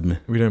that side of me.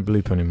 We don't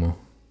bleep anymore.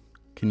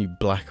 Can you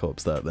Black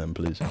Ops that then,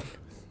 please?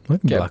 I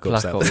can Get Black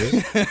Ops Black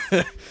that.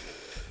 Ops.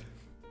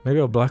 Maybe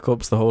I'll Black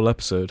Ops the whole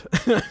episode.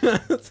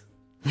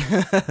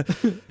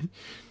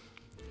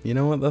 You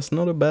know what? That's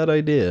not a bad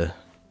idea.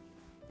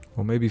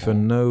 Or maybe for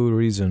no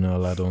reason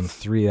I'll add on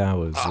 3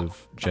 hours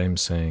of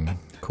James saying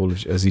Call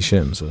of as he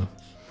shit himself.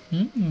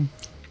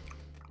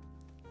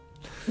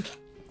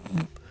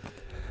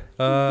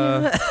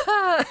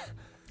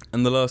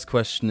 And the last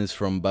question is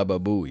from Baba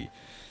Booey.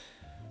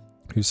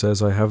 Who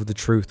says I have the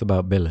truth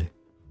about Billy.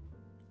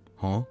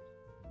 Huh?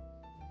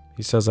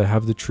 He says I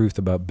have the truth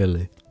about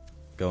Billy.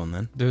 Go on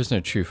then. There is no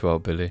truth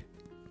about Billy.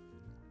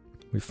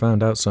 We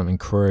found out something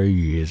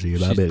crazy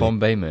about She's Billy.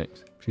 Bombay,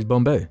 mate. She's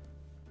Bombay.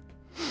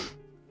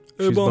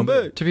 She's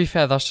Bombay. To be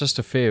fair, that's just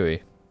a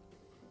theory.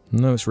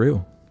 No, it's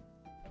real.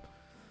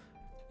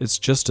 It's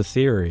just a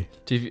theory.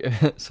 Did you,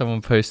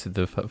 someone posted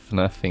the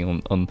FNAF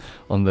thing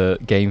on the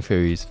game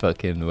theories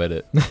fucking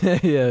Reddit.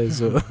 Yeah,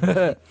 so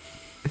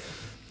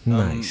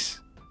nice.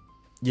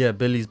 Yeah,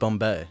 Billy's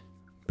Bombay.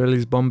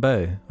 Billy's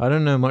Bombay. I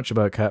don't know much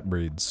about cat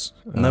breeds.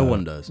 No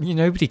one does.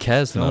 Nobody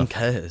cares No one enough.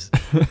 cares.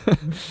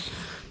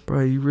 Bro,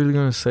 are you really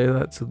gonna say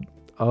that to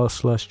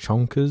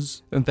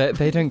r/chonkers? And they don't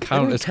They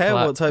count don't as care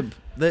clap. what type.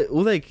 They're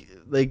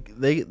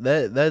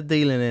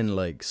dealing in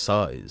like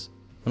size.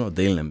 They're not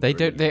dealing. In They breed.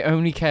 don't. They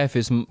only care if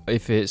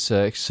it's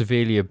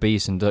severely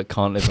obese and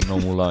can't live a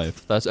normal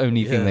life. That's the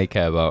only thing Yeah. they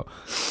care about.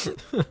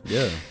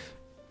 Yeah.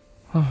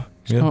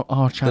 It's Yeah. not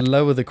our The chat.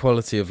 lower the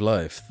quality of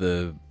life,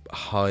 the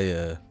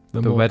higher. The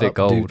The more Reddit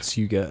gold. updates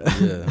you get.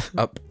 Yeah.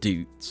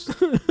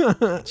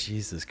 Updates.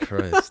 Jesus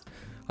Christ.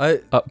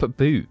 Up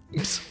boot.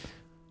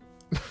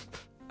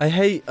 I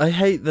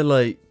hate the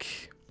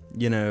like,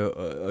 you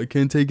know, I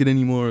can't take it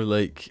anymore.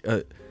 Like,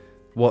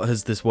 what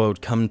has this world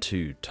come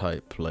to?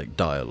 Type like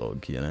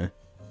dialogue. You know.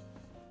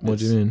 What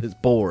do you mean? It's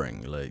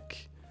boring.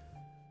 Like,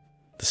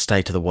 the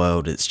state of the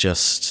world. It's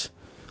just,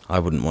 I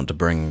wouldn't want to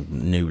bring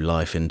new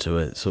life into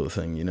it, sort of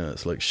thing. You know,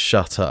 it's like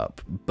shut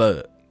up.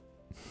 But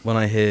when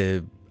I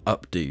hear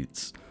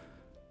updates,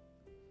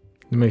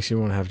 It makes you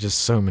want to have just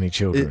so many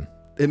children.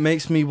 It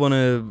makes me want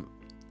to...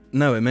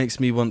 No, it makes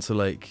me want to,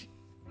 like,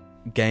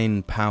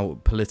 gain power,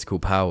 political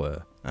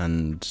power,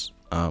 and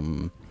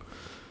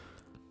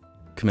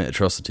commit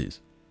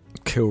atrocities.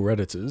 Kill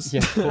Redditors.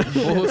 Yeah.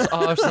 What's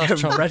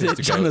Reddit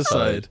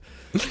genocide.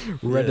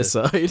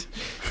 Reddicide.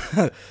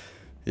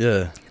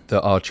 Yeah.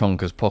 The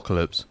Archonkers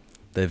apocalypse.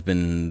 They've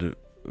been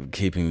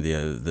keeping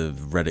the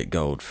Reddit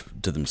gold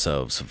to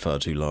themselves for far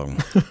too long.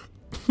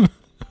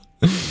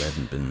 They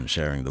haven't been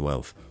sharing the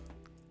wealth.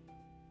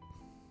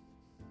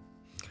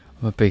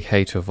 I'm a big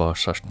hater of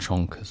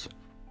Archonkers.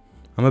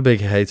 I'm a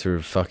big hater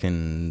of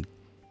fucking...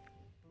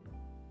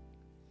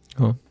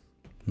 Oh,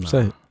 Nah.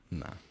 say it.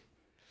 Nah.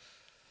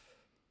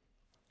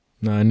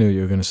 No, I knew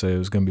you were going to say it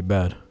was going to be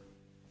bad.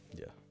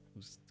 Yeah. It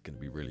was going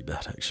to be really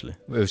bad, actually.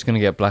 It was going to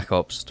get Black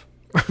Ops'd.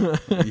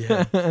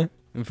 Yeah.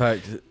 In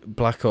fact,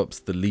 Black Ops,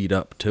 the lead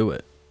up to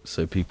it,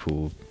 so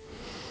people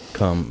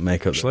can't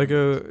make up... Shall I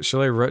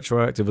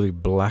retroactively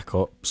Black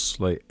Ops,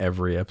 like,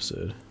 every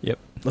episode?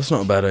 That's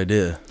not a bad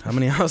idea. How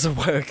many hours of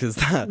work is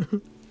that?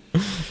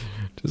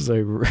 Just,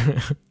 like,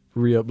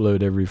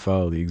 re-upload every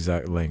file the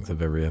exact length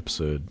of every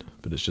episode,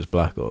 but it's just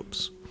Black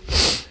Ops.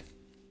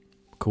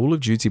 Call of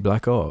Duty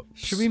Black Ops.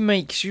 Should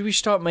we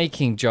start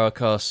making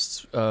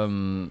JARCasts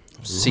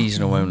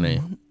seasonal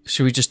only?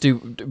 Should we just we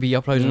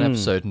upload an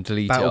episode and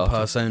delete Battle it after?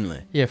 Pass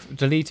only. Yeah,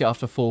 delete it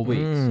after 4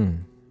 weeks.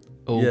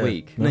 Or Yeah. a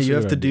week. No, That's you a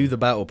have good to idea. do the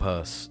Battle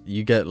Pass.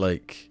 You get,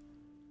 like...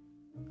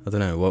 I don't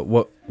know,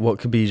 what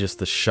could be just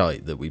the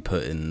shite that we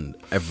put in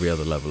every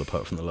other level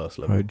apart from the last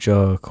level? Right,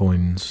 jar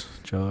coins.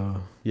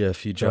 Jar... Yeah, a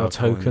few Jar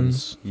jar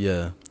tokens. coins.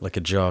 Yeah, like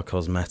a jar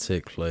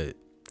cosmetic, like...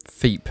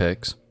 Feet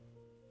pics.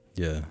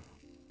 Yeah.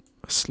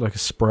 Like a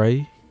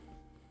spray.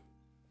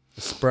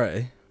 A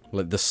spray,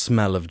 like the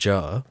smell of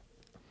jar.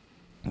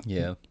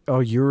 Yeah. Oh,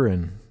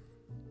 urine.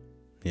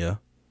 Yeah.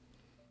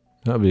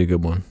 That'd be a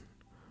good one.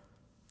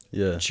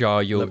 Yeah.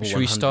 Jar your. Level Should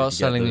we 100, start you get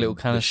selling the- little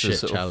the canisters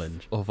shit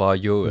challenge. of our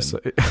urine? It's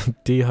like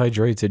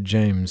dehydrated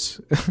James.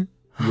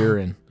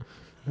 Urine.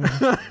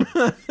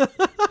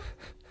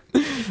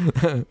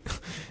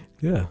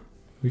 Yeah.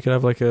 We could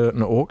have like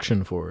an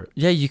auction for it.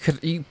 Yeah, you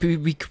could.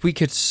 We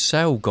could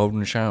sell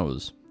golden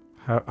showers.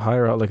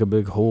 Hire out like a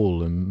big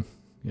hall and,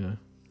 you know.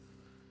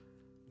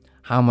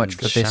 How much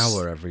for this?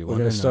 Shower everyone.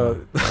 We're in,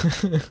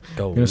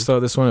 gold. going to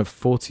start this one at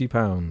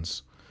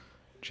 £40.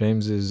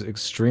 James is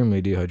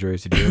extremely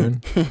dehydrated urine.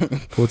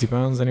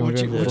 £40? Anyone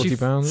Would going you- for would you-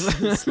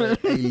 £40? It's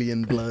like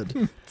alien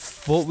blood.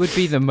 What would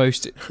be the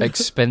most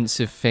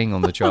expensive thing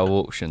on the jar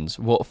auctions?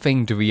 What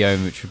thing do we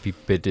own which would be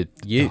bidded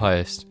the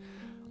highest?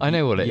 I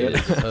know what it Yeah,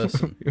 is. the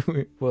person.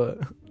 What?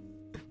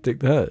 Dick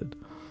the Head?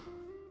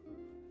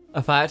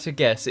 If I had to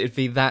guess, it'd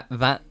be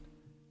that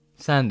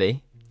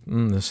Sandy,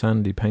 The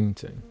Sandy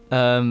painting.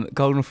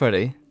 Golden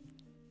Freddy.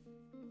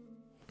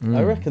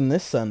 I reckon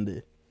this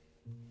Sandy.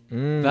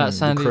 That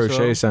Sandy The as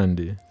crochet well.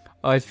 Sandy.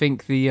 I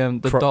think the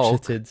dog.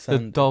 Crotcheted The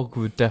Sandy. dog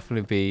would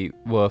definitely be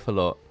worth a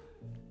lot.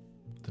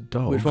 The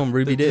dog. Which one,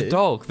 Ruby The did?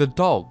 dog. The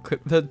dog.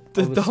 The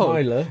dog.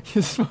 Smiler.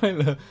 The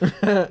Smiler.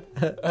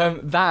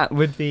 That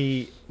would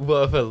be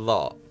worth a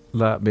lot.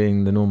 That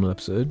being the normal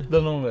episode.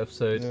 The normal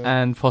episode,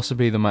 Yeah. and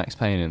possibly the Max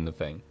Payne in the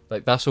thing.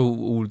 Like that's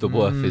all the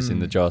worth is in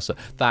the jar. So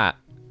that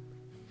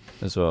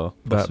as well.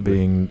 That possibly.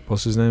 being,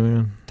 what's his name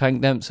again?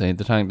 Tank Dempsey,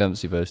 the Tank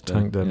Dempsey poster.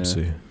 Tank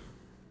Dempsey.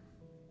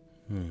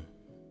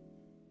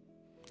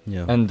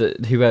 Yeah. And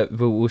whoever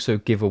will also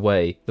give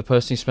away, the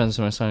person who spends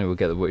the most money will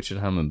get the Richard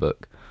Hammond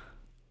book.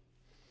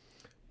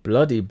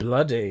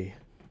 Bloody.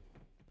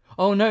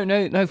 Oh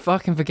no,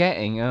 fucking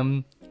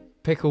forgetting.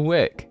 Pickle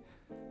Wick.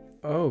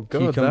 Oh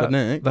god, Cucumber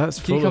Nick. that's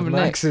full Cucumber of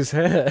Nick. Max's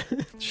hair.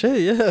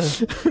 Shit, yeah.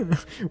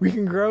 We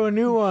can grow a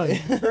new one.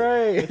 I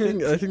Great.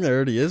 think there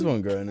already is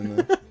one growing in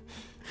there.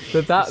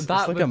 But that It's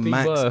that like would a be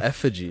Max worth.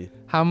 effigy.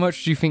 How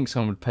much do you think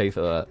someone would pay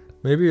for that?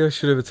 Maybe I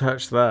should have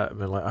attached that,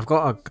 but like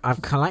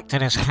I've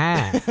collected his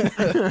hair.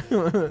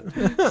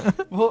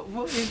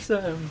 What is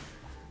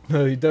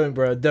no, you don't,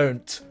 bro.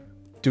 Don't.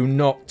 Do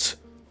not.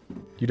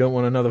 You don't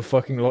want another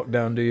fucking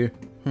lockdown, do you?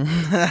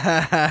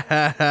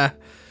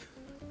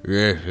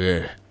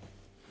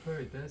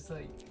 There's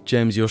like.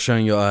 James, you're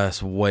showing your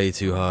ass way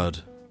too hard.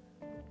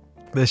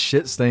 There's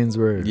shit stains,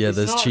 bro. Yeah,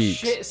 there's cheeks.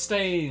 Shit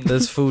stains.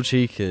 There's full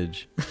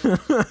cheekage.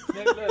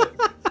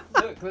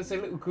 Look, there's a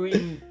little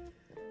green.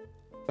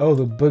 Oh,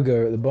 the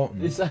booger at the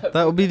bottom. Is that?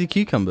 That would be the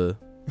cucumber.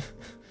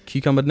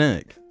 Cucumber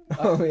Nick.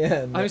 Oh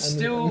yeah, I'm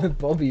still- the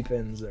bobby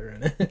pins are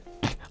in it.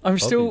 I'm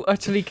still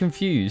utterly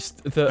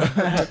confused.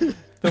 The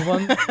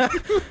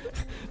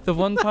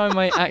one time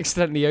I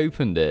accidentally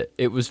opened it,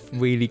 it was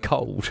really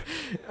cold.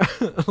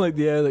 Like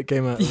the air that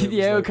came out. of it The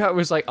was air like, cut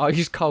was like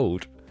ice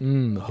cold.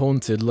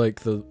 haunted like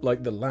the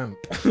lamp.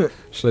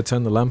 Should I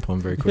turn the lamp on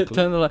very quickly?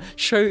 Turn the light.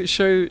 Show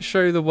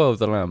the world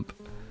the lamp.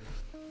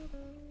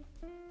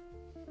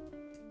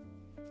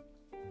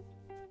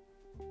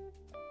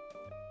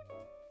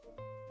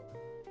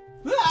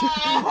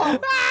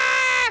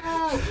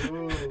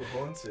 Ooh,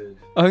 haunted.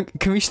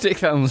 Can we stick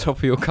that on the top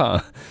of your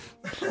car?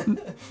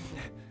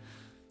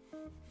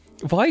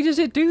 Why does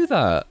it do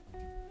that?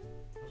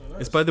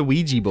 It's by the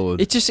Ouija board.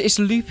 It's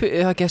loop.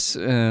 I guess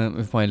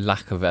with my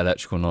lack of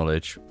electrical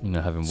knowledge,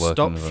 having worked.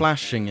 Stop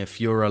flashing if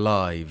you're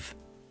alive.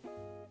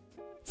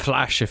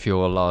 Flash if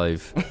you're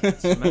alive.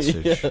 It's a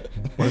message. Yeah.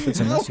 What if it's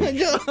a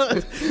message? Oh my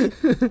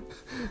god!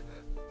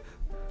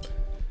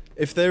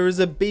 If there is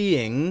a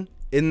being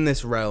in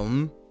this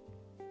realm,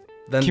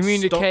 then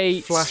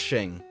Communicate. stop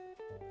flashing.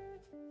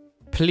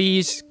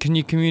 Please, can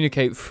you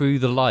communicate through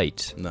the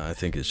light? No, I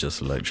think it's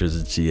just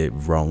electricity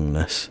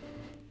wrongness.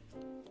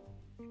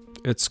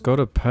 It's got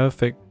a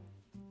perfect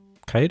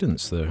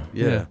cadence, though.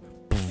 Yeah.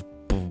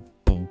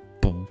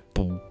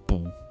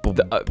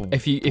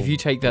 If you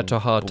take that to a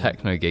hard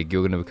techno gig,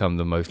 you're going to become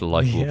the most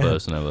likable Yeah.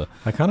 person ever.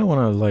 I kind of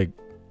want to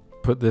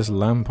put this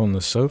lamp on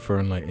the sofa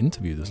and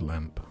interview this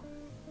lamp.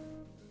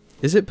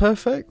 Is it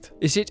perfect?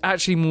 Is it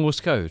actually Morse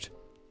code?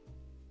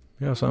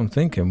 Yeah, that's what I'm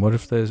thinking. What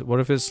if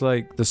it's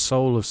the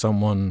soul of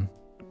someone,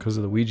 because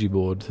of the Ouija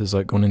board, has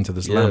gone into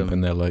this lamp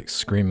and they're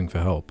screaming for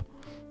help?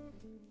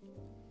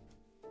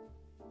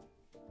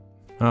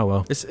 Oh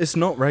well. It's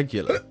not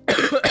regular.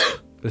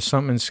 There's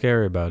something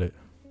scary about it.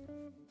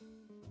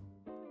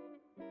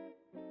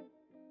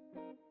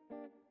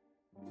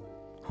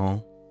 Huh?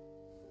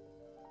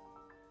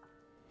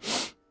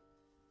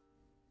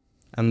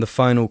 And the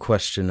final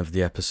question of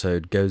the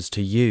episode goes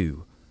to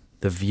you,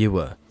 the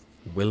viewer.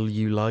 Will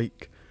you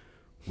like?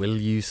 Will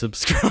you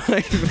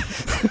subscribe?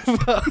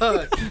 You've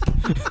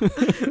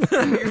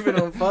been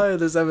on fire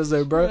this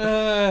episode, bro.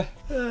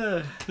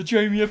 The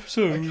Jamie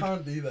episode.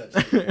 can't do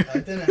that. I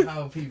don't know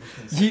how people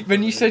can.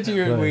 When you said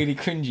you were Right. really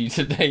cringy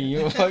today,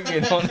 you were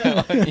fucking on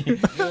it, aren't you?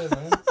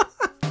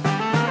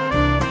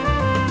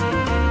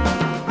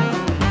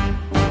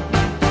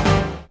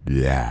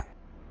 Yeah.